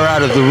Sucks the Air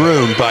Out of the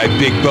Room by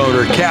Big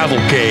Boner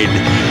Cavalcade.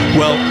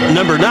 Well,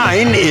 number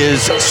 9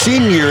 is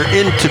Senior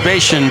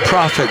Intubation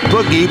Prophet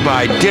Boogie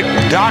by Dick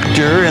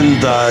Doctor and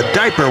the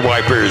Diaper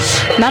Wipers.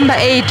 Number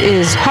 8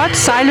 is Hot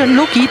Silent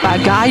Lookie by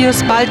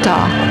Gaius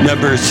Baltar.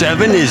 Number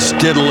 7 is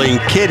Diddling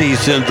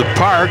Kitties in the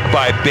Park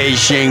by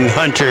Beijing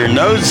Hunter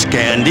Nose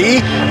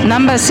Candy.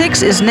 Number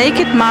 6 is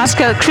Naked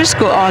Masker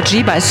Crisco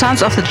Orgy by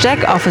Sons of the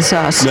Jack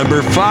Officers.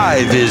 Number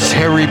 5 is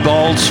Hairy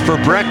Balls for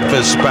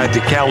Breakfast by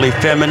the Cali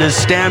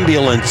Feminist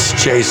Ambulance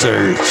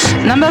Chasers.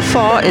 Number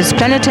 4 is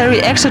Planetary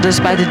Exodus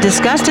by the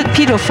Disgusted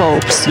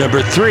Pedophobes.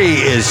 Number 3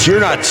 is You're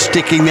Not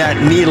Sticking That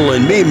Needle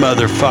in Me,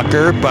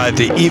 Motherfucker by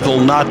the evil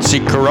Nazi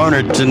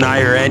Corona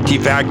Denier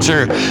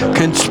Anti-Vaxxer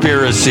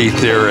Conspiracy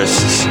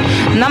Theorists.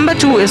 Number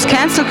 2 is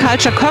Cancel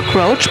Culture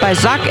Cockroach by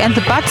Zuck and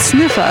the Butt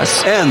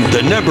Sniffers. And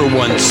the number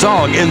 1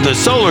 song in the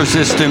solar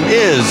system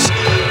is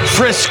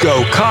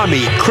Frisco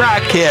Commie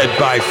Crackhead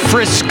by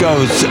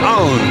Frisco's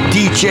own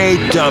DJ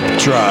Dump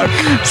Truck.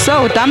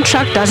 So Dump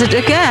Truck does it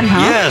again, huh?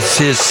 Yes,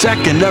 his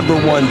second number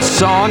 1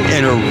 song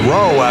in a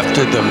row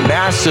after the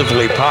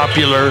massively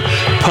popular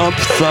Pump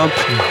Thump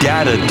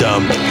Data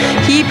Dump.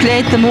 He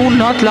played the moon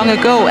not long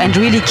ago and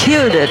really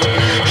killed it.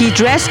 He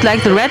dressed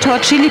like the Red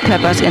Hot Chili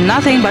Peppers in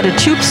nothing but a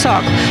tube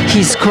sock.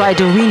 He's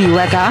quite a weenie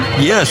wagger.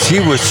 Yes, he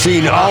was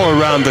seen all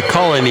around the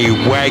colony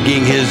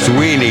wagging his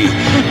weenie.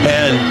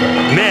 And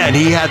man,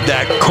 he had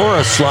that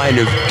chorus line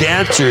of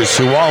dancers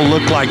who all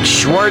look like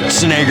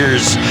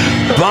Schwarzeneggers,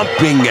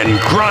 bumping and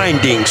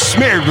grinding,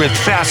 smeared with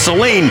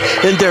Vaseline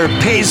in their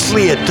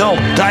paisley adult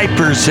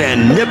diapers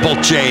and nipple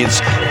chains.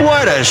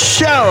 What a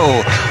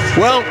show!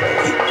 Well,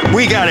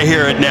 we gotta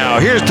hear it now.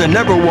 Here's the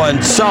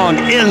 #1 song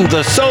in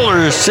the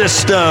solar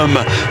system,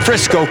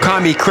 Frisco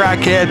Commie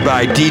Crackhead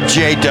by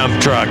DJ Dump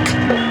Truck.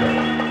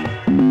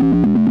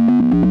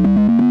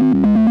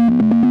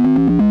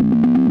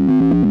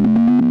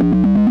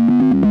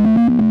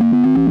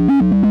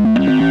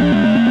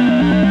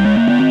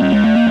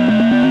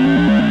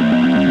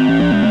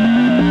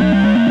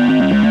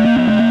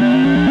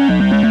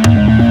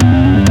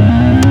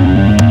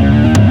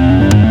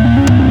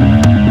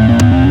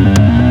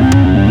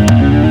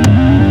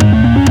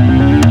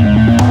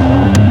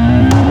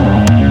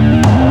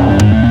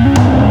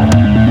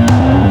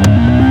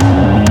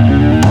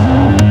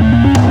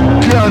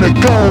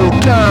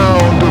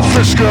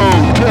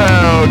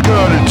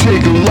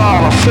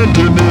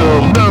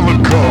 Fentanyl never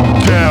come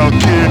down.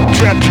 Get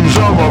tattoos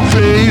on my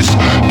face,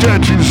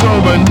 tattoos on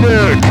my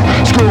neck.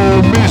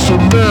 Score me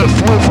some meth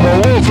with my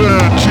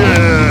welfare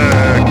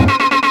check.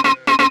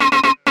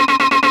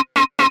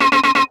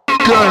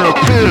 Gonna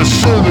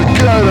piss in the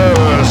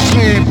gutter,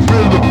 sleep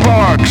in the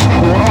parks,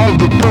 where all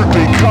the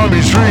Berkeley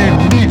commies read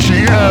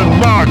Nietzsche and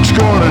Marx.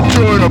 Gonna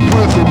join up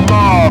with the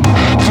mob,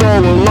 throw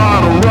a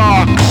lot of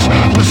rocks,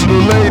 listen to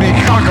Lady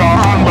Gaga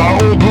on my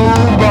old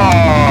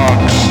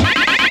boombox.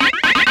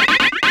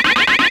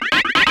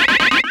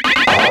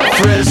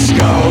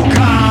 Frisco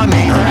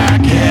Commie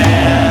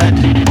Crackhead.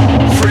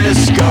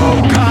 Frisco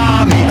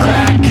Commie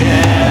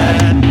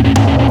Crackhead.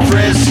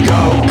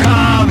 Frisco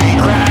Commie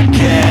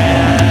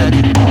Crackhead.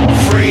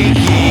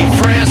 Freaky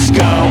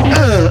Frisco.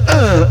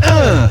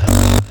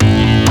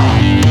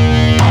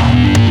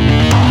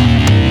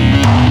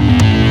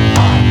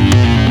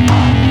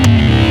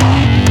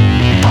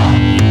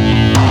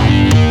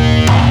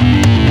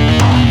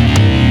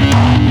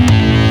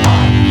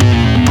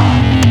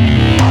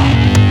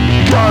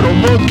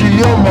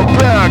 Monkey on my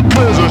back,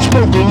 cause I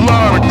smoke a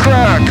lot of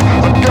crack.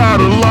 I got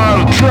a lot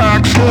of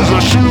tracks, cause I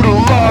shoot a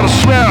lot of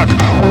smack.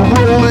 We're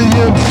rolling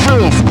in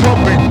filth,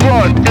 pumping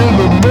butt in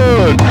the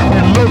mud. We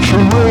love to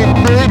rape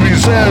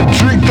babies and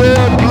drink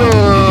their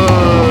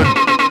blood.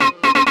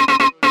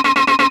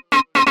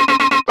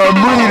 I'm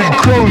reading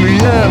Crowley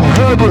and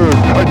Hubbard,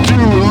 I do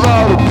a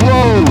lot of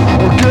blow.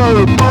 We're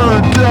gonna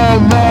burn down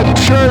that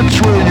church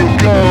where you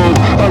go.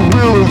 I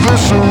will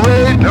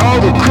eviscerate all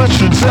the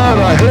Christians that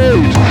I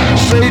hate.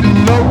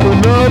 Satan, open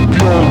up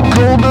your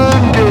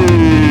golden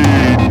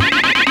gate.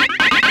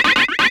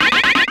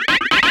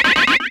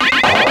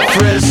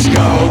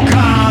 Frisco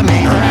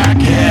Commie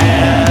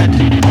Crackhead.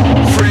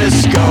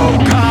 Frisco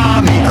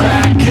Commie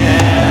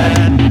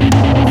Crackhead.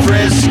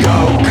 Frisco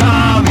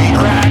Commie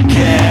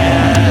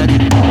Crackhead.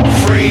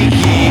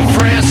 Freaky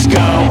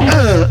Frisco.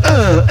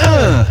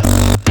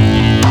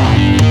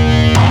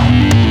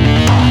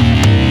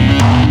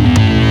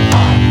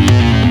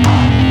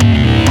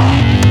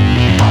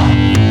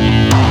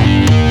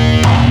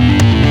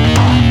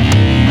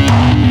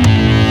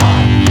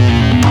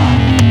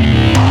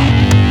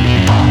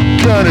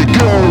 Gotta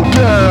go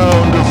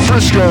down to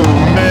Frisco,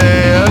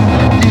 man.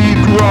 Eat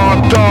raw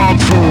dog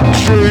food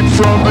straight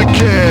from the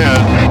can.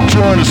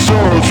 Join a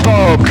Soros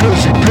mob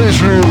cause he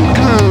pays real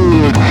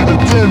good. And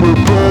then we'll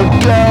burn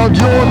down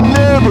your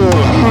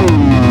neighborhood.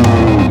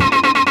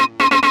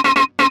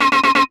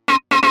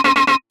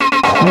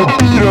 We'll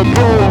beat up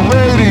old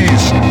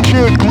ladies,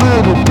 kick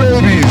little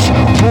babies,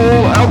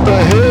 pull out the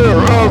hair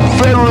of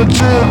veterans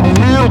in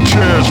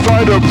wheelchairs,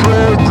 find a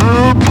prayer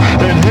group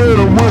and hit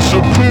them with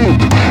some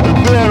poop. And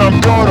then I'm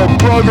gonna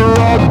bugger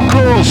our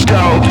Girl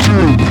Scout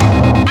troop.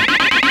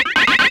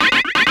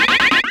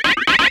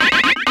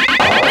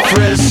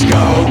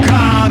 Frisco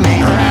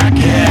Commie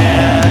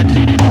Crackhead.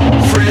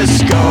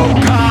 Frisco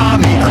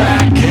Commie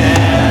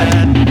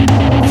Crackhead.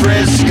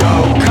 Frisco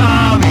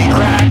Commie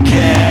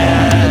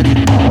Crackhead.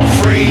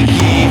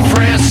 Freaky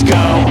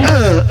Frisco.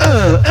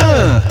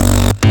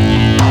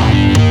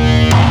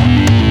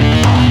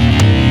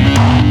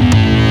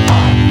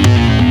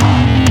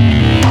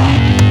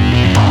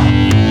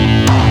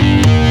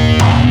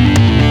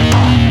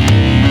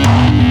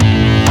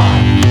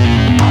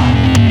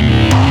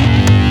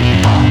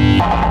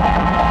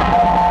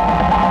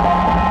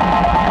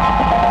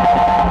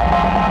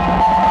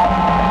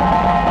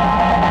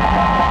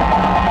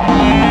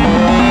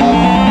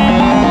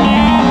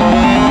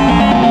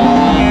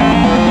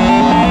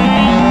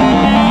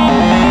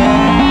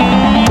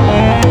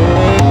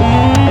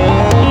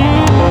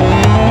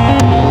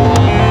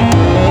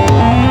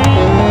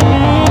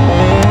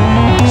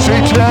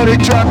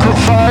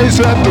 Sacrifice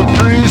at the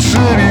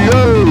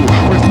Presidio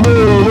with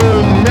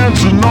Marilyn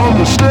Manson on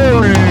the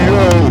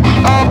stereo.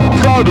 I'm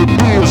proud to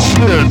be a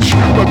snitch.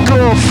 My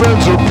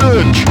girlfriend's a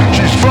bitch.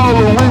 She's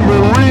following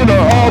Marina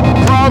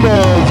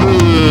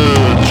Abramovich.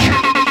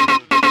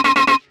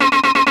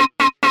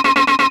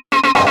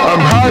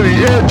 I'm highly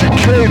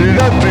educated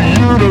at the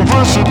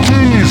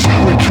universities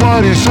with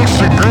 26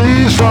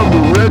 degrees from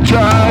the red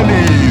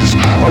Chinese.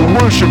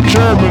 Bush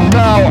chairman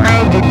now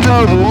and the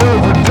devil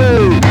every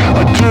day.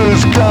 I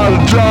just got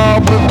a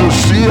job with the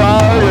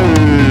CIA.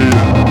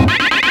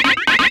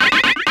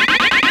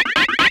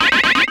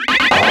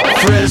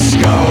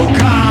 Frisco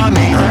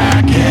commie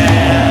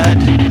crackhead.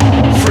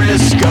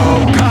 Frisco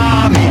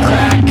commie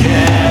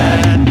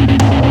crackhead.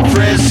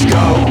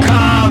 Frisco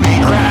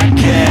commie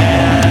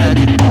crackhead.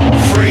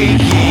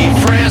 Freaky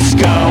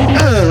Frisco.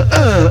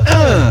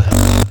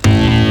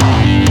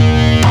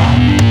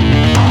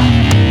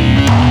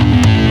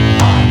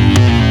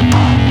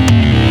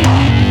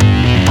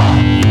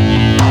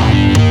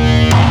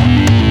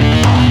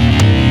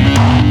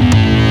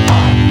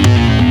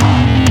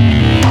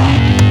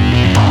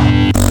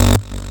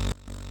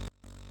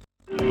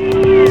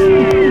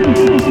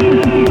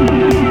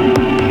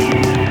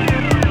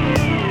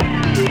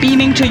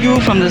 To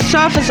you from the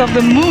surface of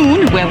the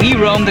moon, where we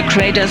roam the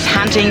craters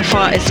hunting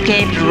for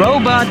escaped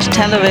robot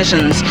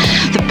televisions.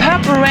 The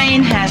purple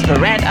rain has the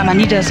red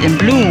amanitas in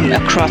bloom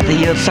across the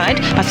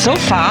hillside, but so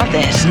far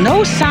there's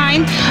no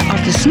sign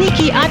of the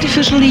sneaky,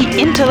 artificially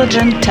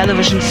intelligent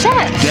television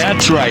sets.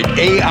 That's right,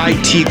 AI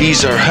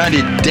TVs are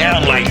hunted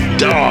down like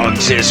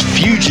dogs as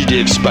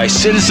fugitives by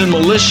citizen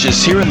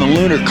militias here in the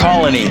lunar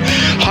colony.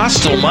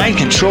 Hostile mind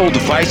control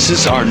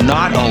devices are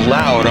not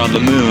allowed on the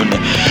moon.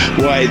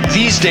 Why,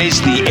 these days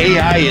the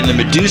AI in the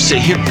Medusa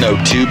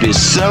hypnotube is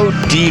so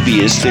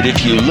devious that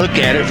if you look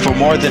at it for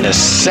more than a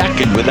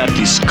second without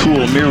these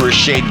cool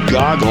mirror-shaped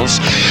goggles,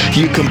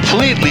 you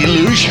completely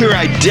lose your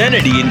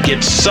identity and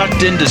get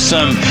sucked into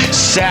some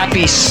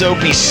sappy,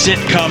 soapy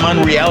sitcom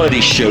unreality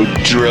show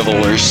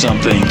drivel or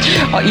something.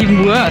 Or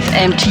even worse,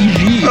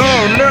 MTV.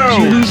 Oh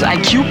no! You lose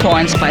IQ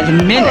points by the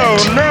minute. Oh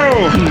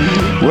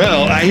no!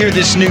 Well, I hear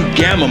this new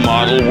Gamma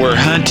model we're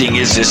hunting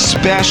is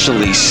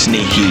especially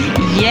sneaky.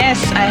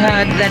 Yes, I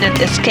heard that it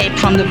escaped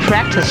from the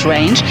practice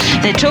range.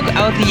 They took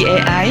out the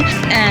AI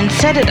and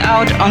set it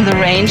out on the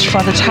range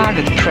for the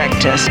target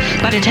practice.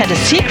 But it had a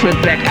secret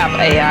backup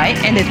AI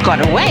and it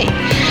got away.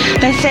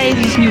 They say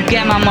these new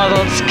Gamma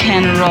models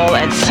can roll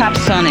at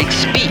subsonic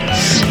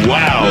speeds.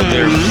 Wow,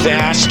 they're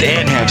fast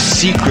and have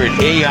secret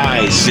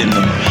AIs in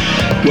them.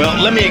 Well,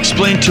 let me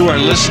explain to our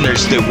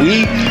listeners that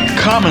we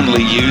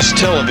commonly use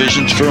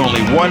televisions for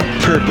only one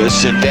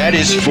purpose, and that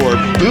is for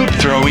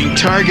boot-throwing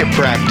target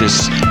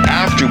practice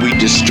after we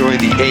destroy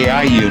the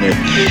AI unit.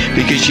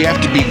 Because you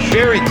have to be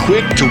very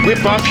quick to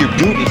whip off your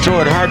boot and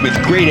throw it hard with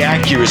great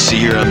accuracy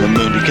here on the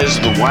moon because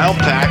of the wild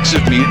packs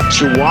of mutant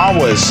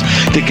chihuahuas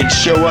that can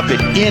show up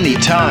at any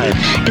time.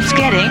 It's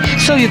getting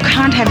so you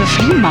can't have a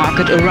flea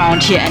market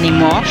around here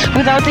anymore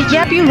without the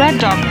yappy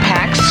red dog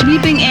pack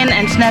sweeping in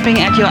and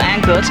snapping at your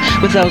ankles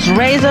with those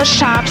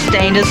razor-sharp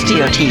stainless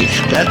steel teeth.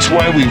 That's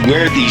why we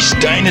wear these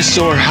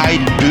dinosaur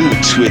hide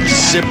boots with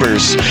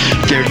zippers.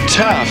 They're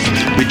tough,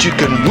 but you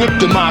can whip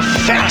them off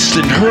fast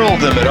and hurl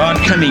them at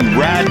oncoming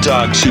rad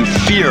dogs who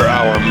fear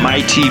our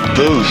mighty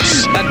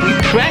boots. But we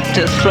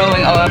practice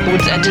throwing our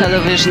boots at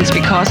televisions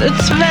because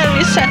it's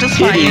very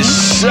satisfying. It is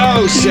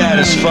so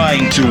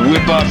satisfying to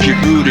whip off your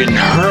boot and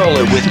hurl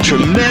it with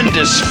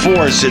tremendous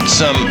force at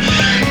some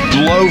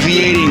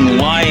bloviating,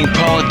 lying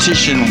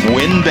politician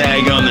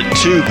windbag on the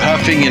tube,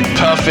 huffing and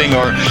puffing,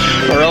 or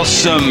else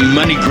some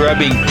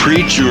money-grubbing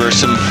preacher or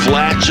some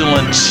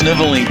flatulent,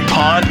 sniveling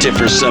pontiff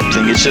or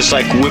something. It's just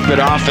like whip it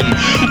off and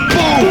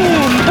boom!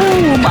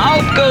 Boom!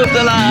 Out goes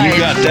the light. You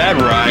got that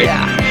right.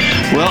 Yeah.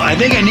 Well, I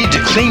think I need to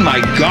clean my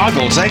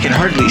goggles. I can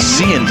hardly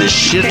see in this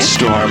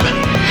shitstorm.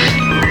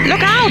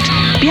 Look out!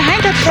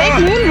 Behind that fake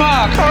moon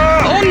rock!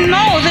 Oh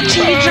no, the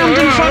TV jumped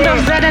in front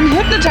of that and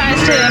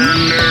hypnotized him.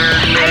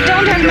 I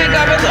don't have my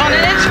goggles on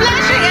and it's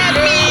flashing at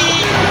me!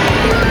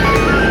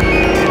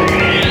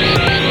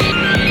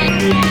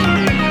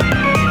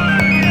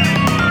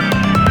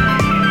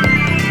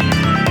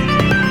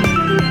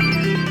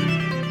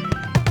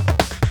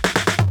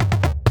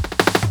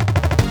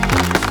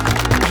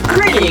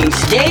 Greetings,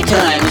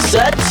 daytime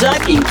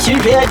sut-sucking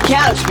two-bed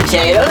couch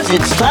potatoes.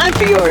 It's time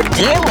for your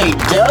daily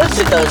dose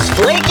of those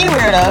flaky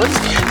weirdos,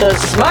 those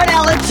smart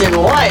alecks and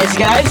wise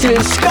guys who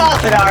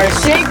scoff at our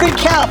sacred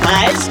cow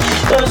pies,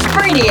 those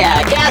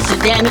brainiac,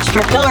 acid-damaged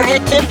propeller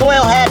head,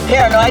 tinfoil hat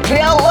paranoids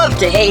we all love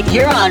to hate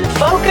here on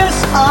Focus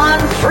on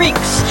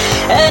Freaks.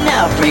 And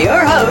now for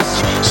your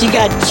host, she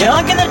got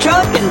junk in the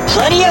trunk and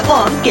plenty of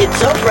funk.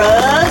 It's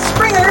Oprah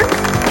Springer.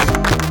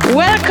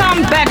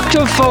 Welcome back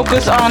to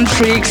Focus on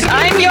Freaks.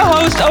 I'm your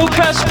host,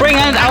 Oprah Springer,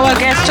 and our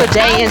guest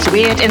today is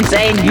weird,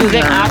 insane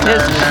music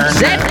artist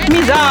Zed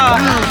Mizar.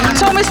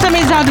 So, Mr.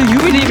 Mizar, do you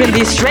believe in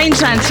these strange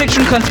science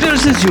fiction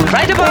conspiracies you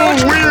write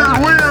about?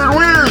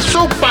 Weird,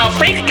 super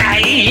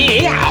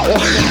freaky.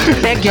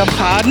 Beg your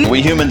pardon?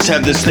 We humans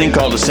have this thing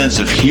called a sense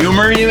of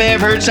humor you may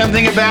have heard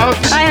something about.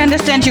 I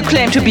understand you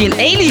claim to be an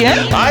alien.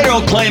 I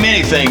don't claim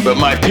anything, but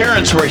my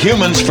parents were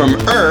humans from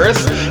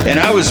Earth, and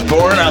I was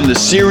born on the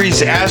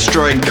Ceres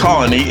asteroid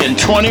colony in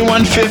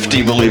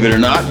 2150, believe it or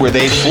not, where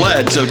they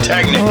fled. So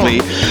technically,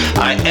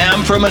 I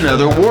am from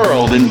another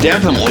world and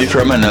definitely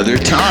from another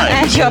time.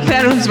 And your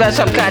parents were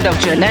some kind of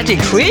genetic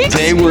freaks?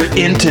 They were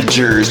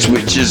integers,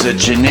 which is a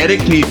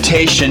genetic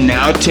mutation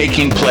now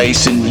taking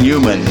place in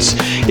humans.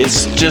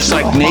 It's just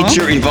like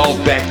nature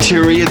evolved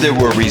bacteria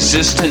that were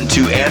resistant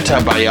to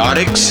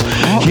antibiotics.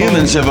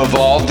 Humans have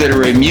evolved that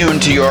are immune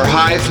to your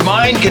hive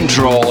mind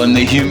control, and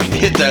the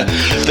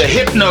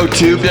hypno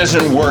tube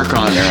doesn't work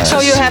on us. So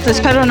you have this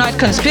paranoid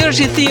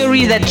conspiracy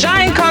theory that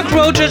giant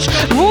cockroaches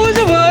rule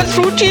the world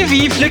through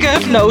TV flicker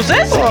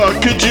hypnosis?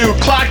 Could you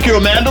clack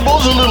your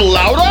mandibles a little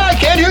louder? I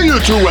can't hear you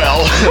too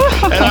well.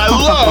 And I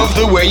love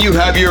the way you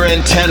have your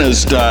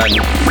antennas done.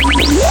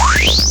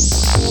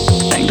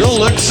 Don't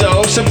look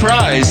so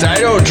surprised. I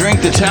don't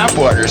drink the tap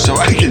water, so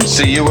I can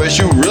see you as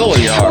you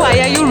really are. Why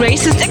are you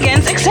racist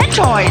against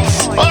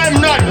insectoids? I'm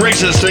not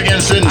racist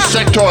against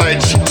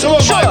insectoids. Some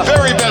of my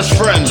very best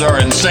friends are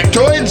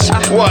insectoids.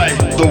 Why,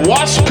 the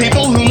wasp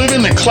people who live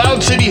in the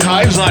Cloud City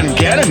hives on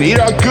Ganymede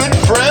are good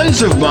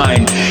friends of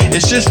mine.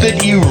 It's just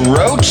that you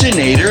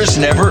roachinators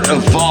never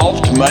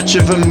evolved much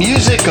of a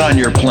music on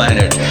your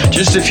planet.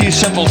 Just a few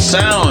simple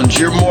sounds.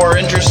 You're more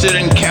interested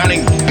in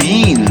counting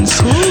beans.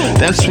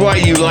 That's why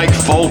you like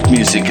folk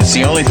music. It's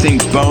the only thing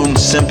bone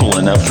simple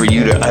enough for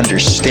you to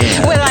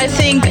understand. Well, I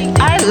think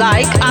I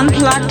like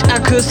unplugged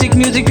acoustic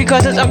music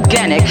because it's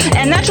organic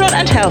and natural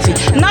and healthy,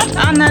 not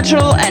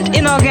unnatural and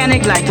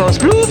inorganic like those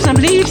bloops and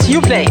bleeps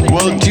you play.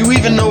 Well, do you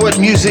even know what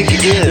music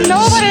is?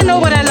 No, but I know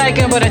what I like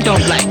and what I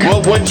don't like.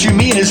 Well, what you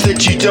mean is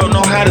that you don't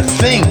know how to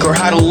think or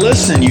how to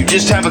listen. You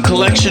just have a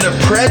collection of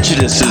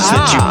prejudices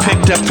that you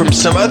picked up from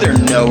some other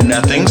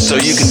know-nothing, so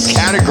you can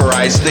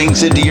categorize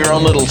things into your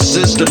own little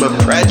system of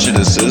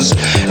prejudices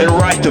and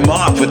write them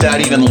off without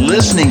even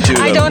listening to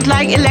them. I don't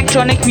like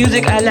electronic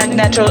music. I like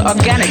natural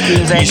organic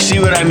music. You see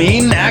what I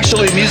mean?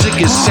 Actually,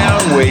 music is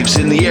sound waves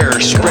in the air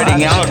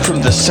spreading out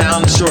from the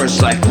sound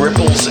source like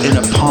ripples in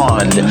a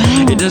pond.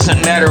 It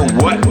doesn't matter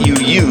what you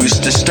use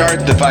to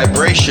start the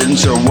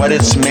vibrations or what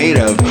it's made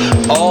of.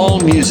 All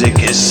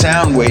music is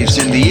sound waves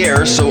in the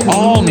air, so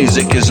all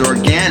music is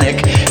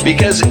organic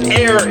because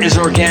air is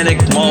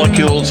organic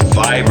molecules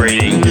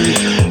vibrating.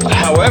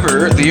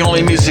 However, the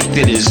only music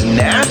that is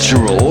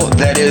natural,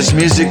 that is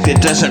music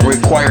that doesn't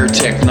require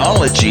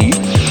technology,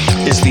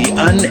 is the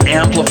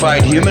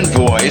unamplified human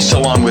voice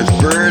along with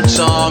bird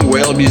song,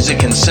 whale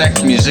music,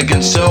 insect music,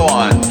 and so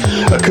on.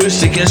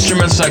 Acoustic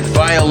instruments like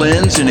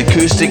violins and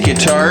acoustic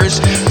guitars,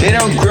 they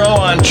don't grow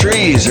on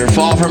trees or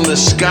fall from the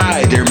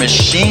sky. They're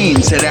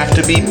machines that have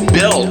to be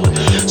built,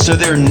 so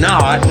they're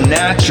not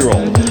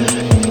natural.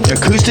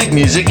 Acoustic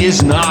music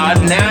is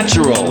not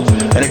natural.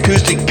 An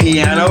acoustic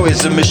piano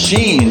is a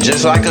machine,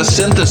 just like a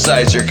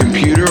synthesizer,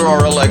 computer,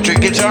 or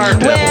electric guitar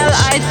pedals. Well,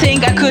 I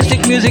think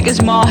acoustic music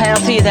is more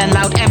healthy than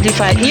loud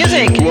amplified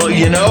music. Well,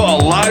 you know,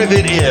 a lot of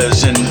it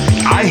is, and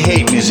I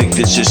hate music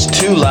that's just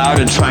too loud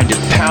and trying to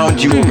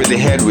pound you over the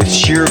head with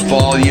sheer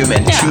volume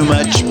and too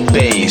much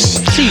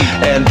bass.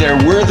 And there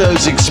were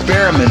those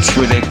experiments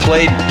where they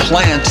played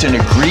plants in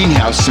a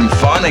greenhouse,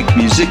 symphonic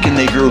music, and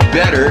they grew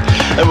better.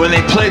 And when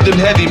they played them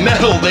heavy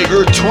metal, they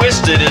grew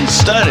twisted and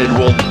stunted.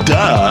 Well,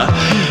 duh.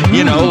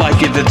 You know,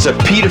 like if it's a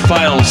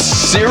pedophile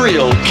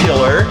serial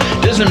killer,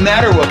 doesn't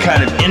matter what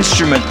kind of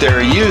instrument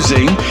they're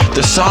using,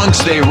 the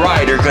songs they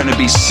write are going to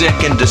be sick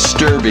and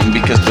disturbing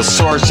because the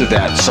source of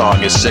that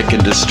song is sick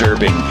and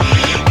disturbing.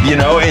 You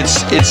know,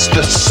 it's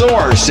the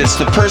source, it's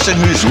the person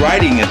who's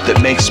writing it that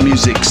makes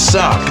music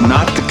suck,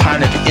 not the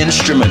kind of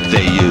instrument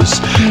they use.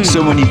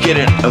 So when you get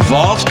an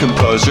evolved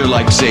composer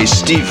like, say,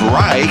 Steve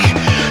Reich,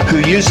 who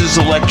uses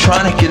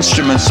electronic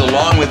instruments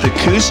along with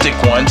acoustic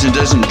ones and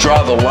doesn't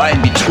draw the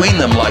line between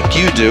them like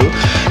you do,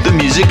 the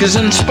music is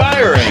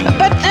inspiring.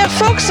 But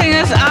folk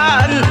singers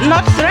are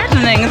not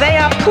threatening. They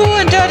are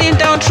poor and dirty and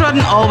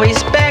downtrodden,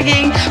 always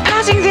begging,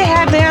 passing their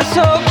head. They are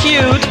so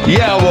cute.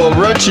 Yeah, well,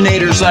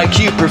 roachinators like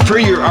you prefer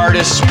your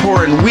artists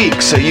poor and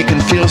weak so you can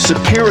feel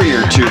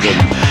superior to them.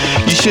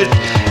 You should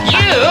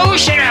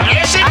have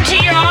listened to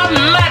your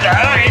mother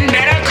and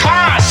been a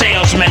car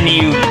salesman,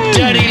 you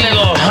dirty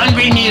little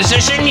hungry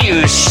musician,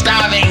 you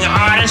starving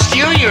artist,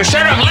 you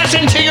should have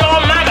listened to your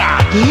mother.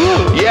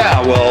 Yeah,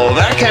 well,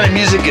 that kind of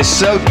music is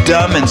so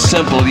dumb and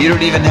simple, you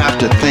don't even have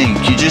to think.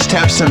 You just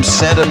have some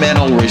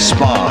sentimental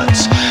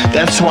response.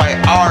 That's why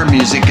our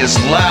music is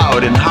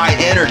loud and high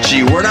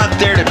energy. We're not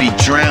there to be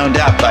drowned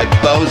out by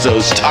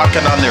bozos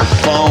talking on their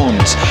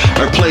phones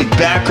or play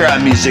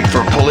background music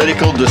for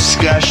political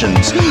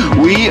discussions.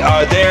 We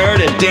are there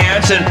to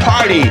dance and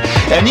party,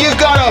 and you've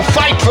got to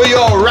fight for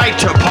your right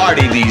to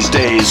party these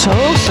days.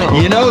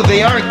 You know,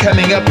 they aren't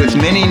coming up with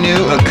many new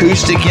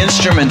acoustic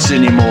instruments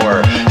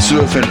anymore. So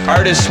if an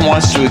artist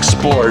wants to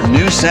explore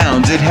new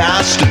sounds, it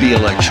has to be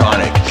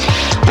electronic.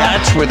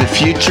 That's where the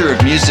future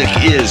of music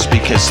is,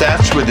 because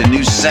that's where the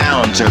new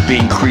sounds are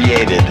being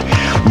created.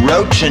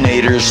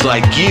 Roachinators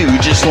like you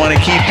just want to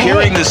keep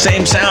hearing the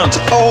same sounds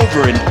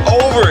over and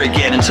over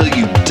again until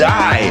you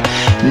die.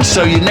 And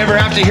so you never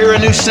have to hear a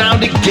new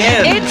sound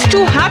again. It's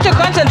too hard to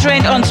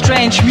concentrate on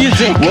strange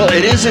music. Well,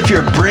 it is if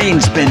your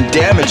brain's been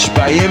damaged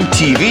by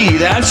MTV,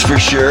 that's for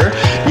sure.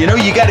 You know,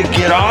 you got to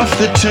get off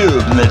the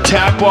tube and the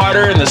tap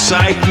water and the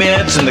psych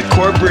meds and the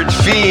corporate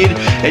feed,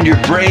 and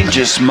your brain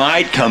just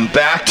might come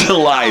back to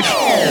life.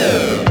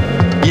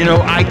 You know,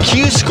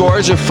 IQ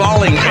scores are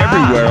falling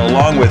everywhere,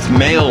 along with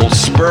male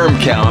sperm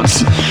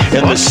counts.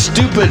 And the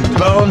stupid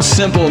bone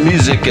simple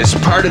music is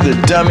part of the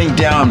dumbing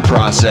down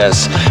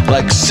process,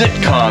 like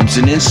sitcoms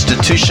and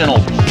institutional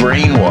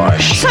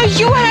brainwash. So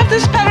you have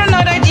this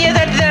paranoid idea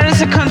that there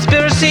is a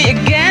conspiracy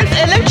against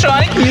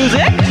electronic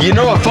music? You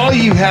know, if all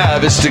you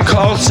have is to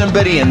call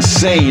somebody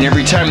insane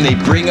every time they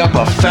bring up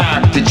a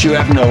fact that you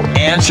have no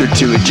answer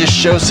to, it just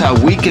shows how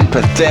weak and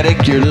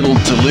pathetic your little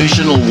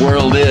delusional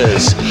world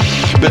is.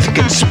 But the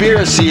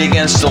conspiracy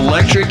against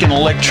electric and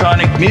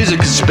electronic music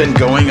has been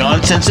going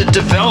on since it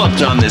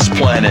developed on this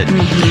planet.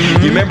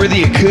 You remember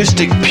the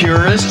acoustic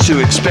purists who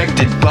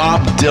expected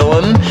Bob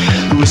Dylan,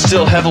 who was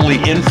still heavily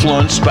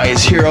influenced by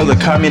his hero, the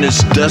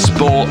communist Dust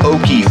Bowl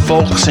Okie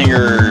folk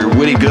singer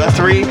Woody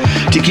Guthrie,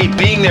 to keep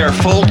being their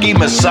folky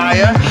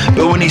messiah?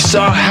 But when he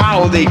saw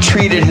how they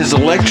treated his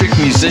electric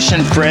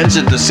musician friends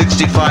at the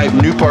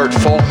 65 Newport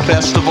Folk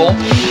Festival,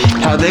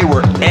 how they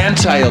were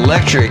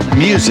anti-electric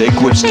music,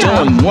 which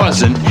Dylan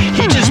wasn't,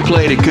 he just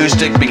played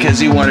acoustic because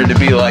he wanted to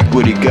be like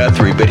Woody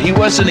Guthrie, but he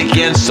wasn't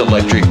against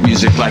electric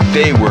music like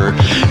they were.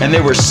 And they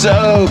were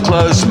so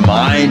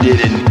close-minded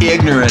and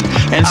ignorant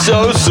and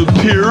so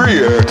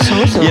superior.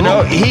 You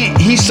know,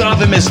 he saw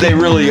them as they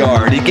really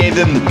are, and he gave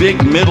them the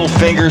big middle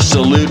finger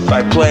salute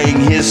by playing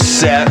his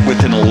set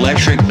with an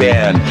electric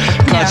band,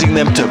 causing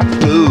them to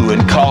boo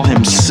and call him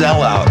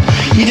sellout.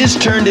 He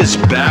just turned his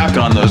back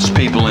on those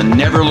people and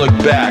never looked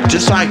back,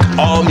 just like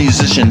all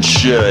musicians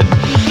should,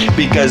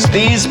 because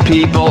these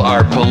people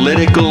are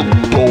political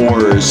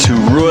bores who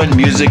ruin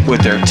music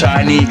with their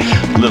tiny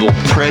little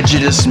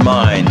prejudiced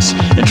minds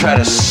and try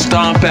to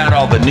stomp out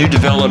all the new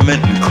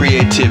development and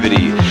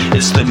creativity.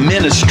 It's the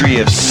ministry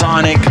of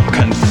sonic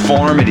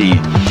conformity.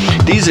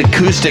 These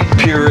acoustic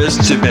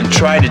purists have been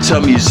trying to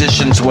tell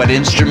musicians what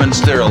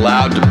instruments they're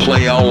allowed to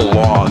play all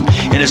along,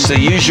 and it's the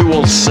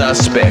usual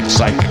suspects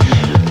like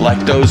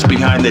those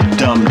behind the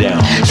dumb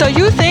down. So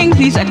you think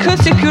these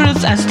acoustic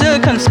purists are still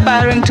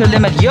conspiring to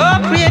limit your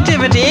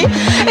creativity?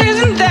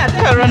 Isn't that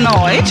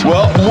paranoid?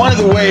 Well, one of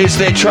the ways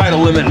they try to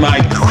limit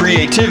my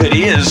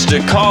creativity is to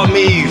call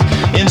me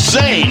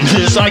insane,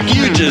 just like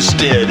you just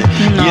did.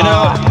 No. You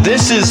know,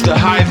 this is the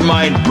hive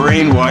mind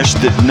brainwash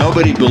that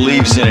nobody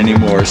believes in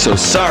anymore. So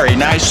sorry,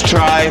 nice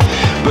try,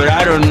 but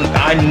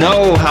I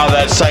know how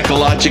that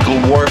psychological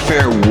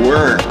warfare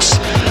works.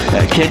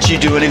 Can't you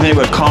do anything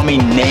but call me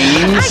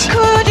names? I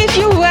could if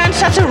you weren't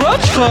such a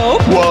roachphobe.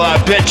 Well,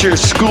 I bet your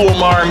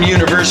schoolmarm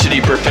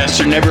university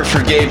professor never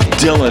forgave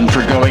Dylan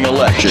for going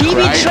electric, He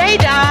right?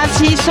 betrayed us.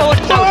 He sold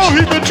out. Oh,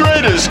 he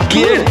betrayed us.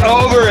 Get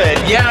over it.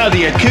 Yeah,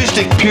 the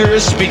acoustic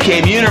purists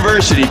became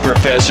university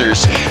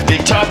professors. They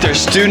taught their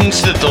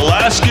students that the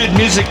last good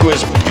music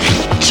was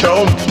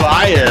Joan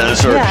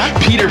Baez or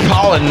Peter,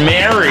 Paul, and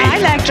Mary. I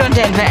like John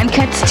Denver and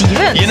Cat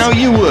Stevens. You know,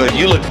 you would.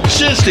 You look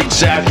just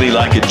exactly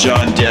like a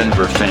John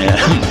Denver fan.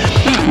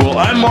 Well,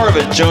 I'm more of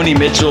a Joni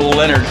Mitchell,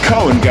 Leonard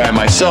Cohen guy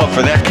myself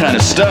for that kind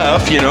of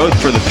stuff, you know,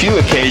 for the few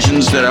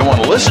occasions that I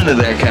want to listen to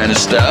that kind of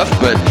stuff.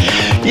 But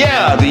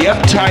yeah, the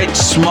uptight,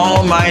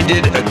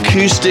 small-minded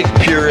acoustic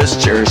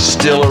purists are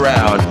still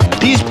around.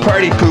 These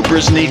party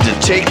poopers need to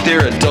take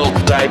their adult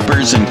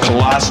diapers and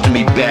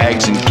colostomy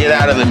bags and get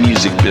out of the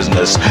music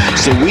business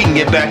so we can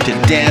get back to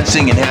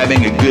dancing and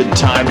having a good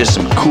time to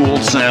some cool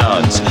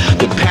sounds.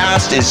 The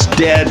past is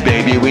dead,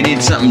 baby. We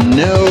need something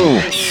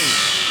new.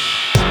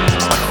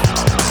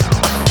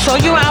 So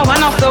you are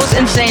one of those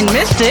insane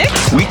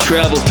mystics? We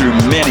travel through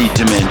many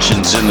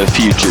dimensions in the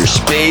future,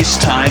 space,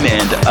 time,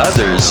 and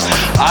others.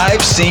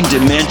 I've seen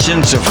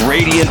dimensions of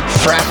radiant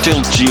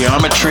fractal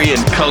geometry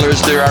and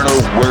colors there are no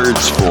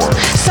words for.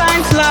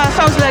 Science law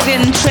sounds like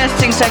an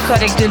interesting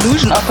psychotic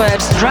delusion of a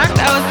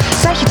drugged out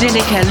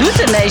psychedelic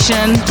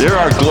hallucination. There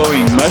are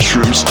glowing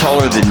mushrooms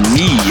taller than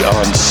me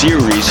on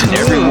series, and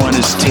everyone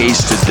has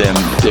tasted them.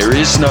 There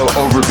is no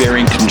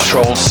overbearing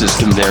control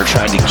system there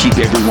trying to keep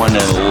everyone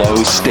in a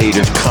low state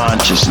of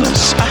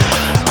consciousness.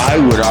 I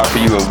would offer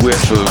you a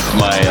whiff of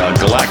my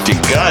galactic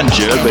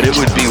ganja, but it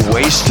would be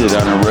wasted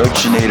on a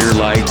roachinator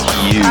like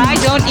you. I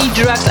don't eat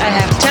drugs, I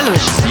have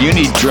television. You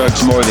need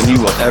drugs more than you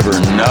will ever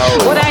know.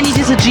 What I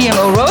need is a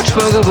GMO roach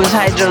burger with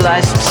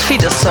hydrolyzed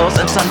fetus sauce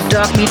and some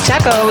dog meat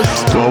tacos.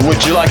 Well,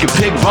 would you like a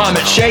pig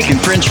vomit shake and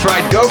French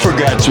fried gopher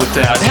guts with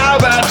that? How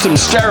about some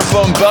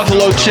styrofoam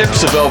buffalo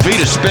chips of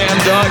Velveeta Spam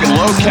Dog and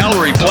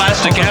low-calorie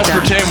plastic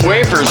aspartame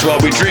wafers while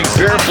we drink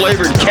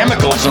beer-flavored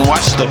chemicals and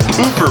watch the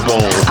Pooper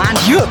Bowl?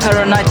 Aren't you a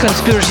paranoid right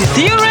conspiracy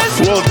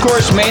theorist? Well, of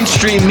course,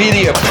 mainstream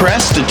media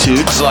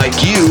prostitutes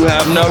like you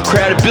have no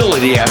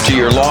credibility after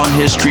your long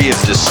history of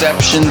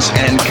deceptions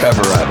and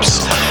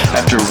cover-ups.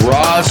 After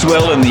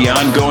Roswell and the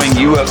ongoing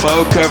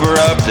UFO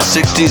cover-up, the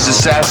 60s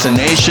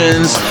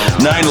assassinations,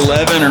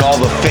 9/11 and all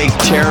the fake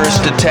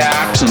terrorist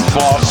attacks and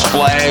false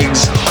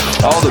flags,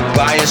 all the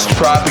biased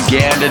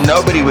propaganda,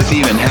 nobody with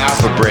even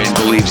half a brain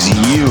believes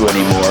you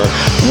anymore.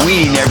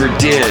 We never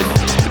did.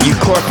 You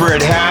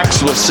corporate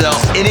hacks will sell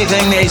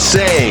anything they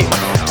say.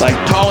 Like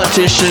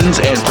politicians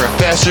and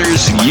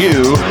professors,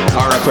 you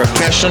are a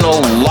professional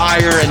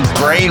liar and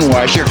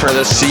brainwasher for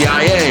the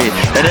CIA.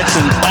 And it's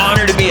an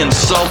honor to be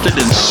insulted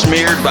and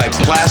smeared by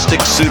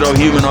plastic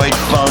pseudo-humanoid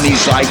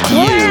phonies like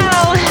you.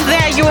 Well,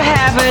 there you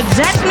have it.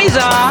 That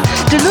Mizar,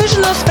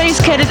 delusional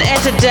space cadet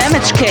as a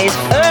damage case.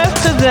 Earth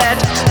to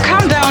that.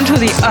 Come down to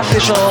the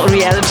official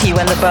reality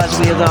when the buzz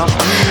wheels off.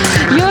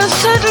 You're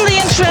certainly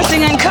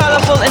interesting and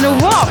colorful in a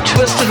warped,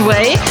 twisted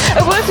way.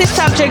 A worthy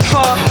subject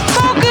for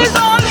Focus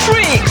on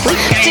Freaks.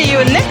 See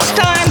you next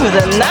time with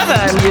another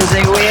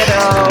amusing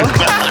weirdo.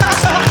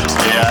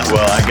 Yeah,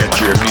 well, I got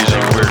your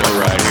amusing weirdo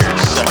right here.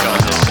 Suck on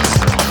this.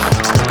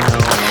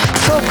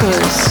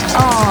 Focus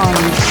on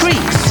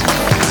Freaks.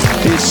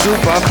 It's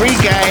super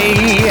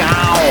freaky.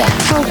 Ow.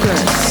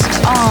 Focus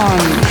on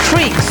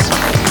Freaks.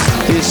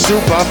 It's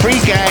super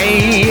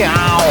freaky.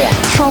 Ow.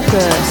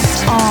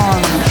 Focus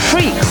on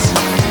Freaks.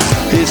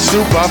 It's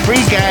super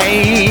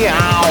freaky.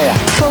 Ow.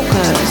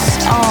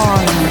 Focus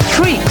on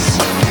Freaks.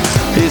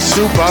 It's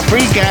super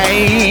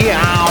freaky.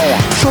 Ow.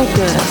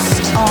 Focus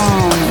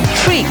on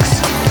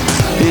Freaks.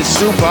 It's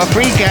super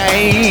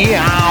freaky.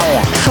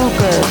 Ow.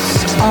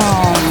 Focus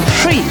on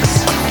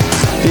Freaks.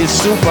 It's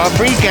super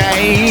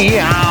freaky.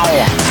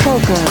 Ow.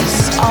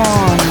 Focus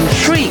on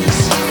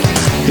Freaks.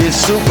 It's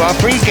super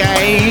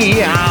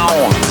freaky.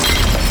 Ow.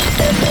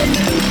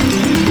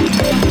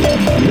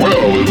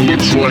 Well, it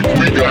looks like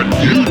we got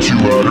you two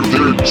out of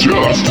there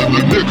just in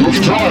the nick of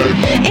time.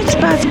 It's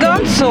Buzz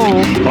Gonzo.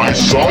 I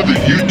saw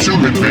that you two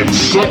had been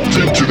sucked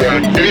into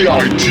that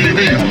AITV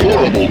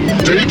horrible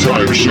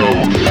daytime show,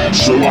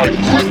 so I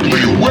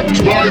quickly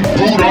whipped my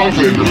boot off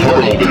and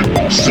hurled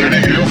it,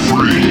 setting you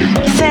free.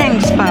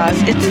 Thanks, Buzz.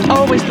 It's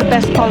always the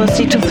best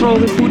policy to throw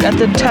the boot at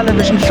the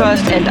television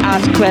first and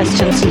ask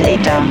questions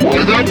later.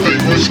 Why, that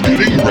thing was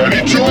getting ready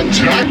to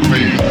attack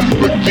me,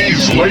 but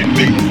these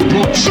lightning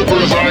boot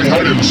zippers I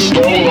had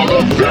installed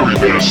are the very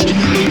best.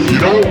 You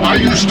know, I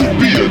used to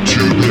be a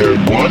tube head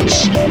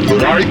once,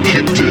 but I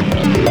kicked it.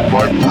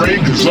 My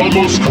brain is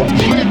almost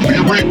completely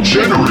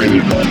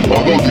regenerated,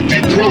 although the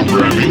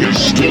deprogramming is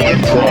still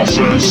in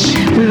process.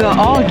 We were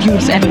all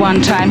dudes at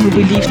one time who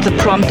believed the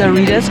prompter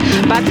readers,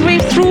 but we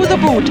threw the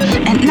boot,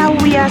 and now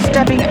we are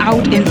stepping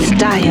out in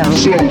style.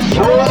 So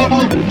throw the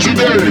boot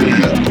today!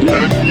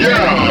 And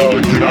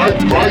yeah, can I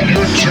buy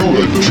you two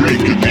a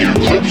drink at the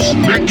Eclipse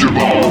Nectar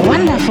Bar?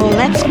 Wonderful,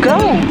 let's go!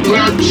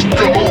 Let's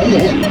go!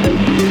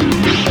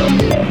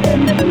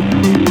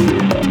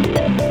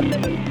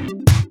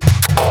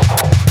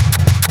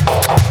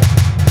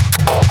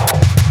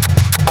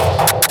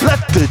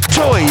 Let the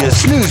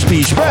joyous news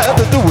be spread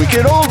that the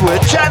wicked old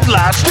witch at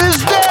last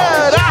is dead.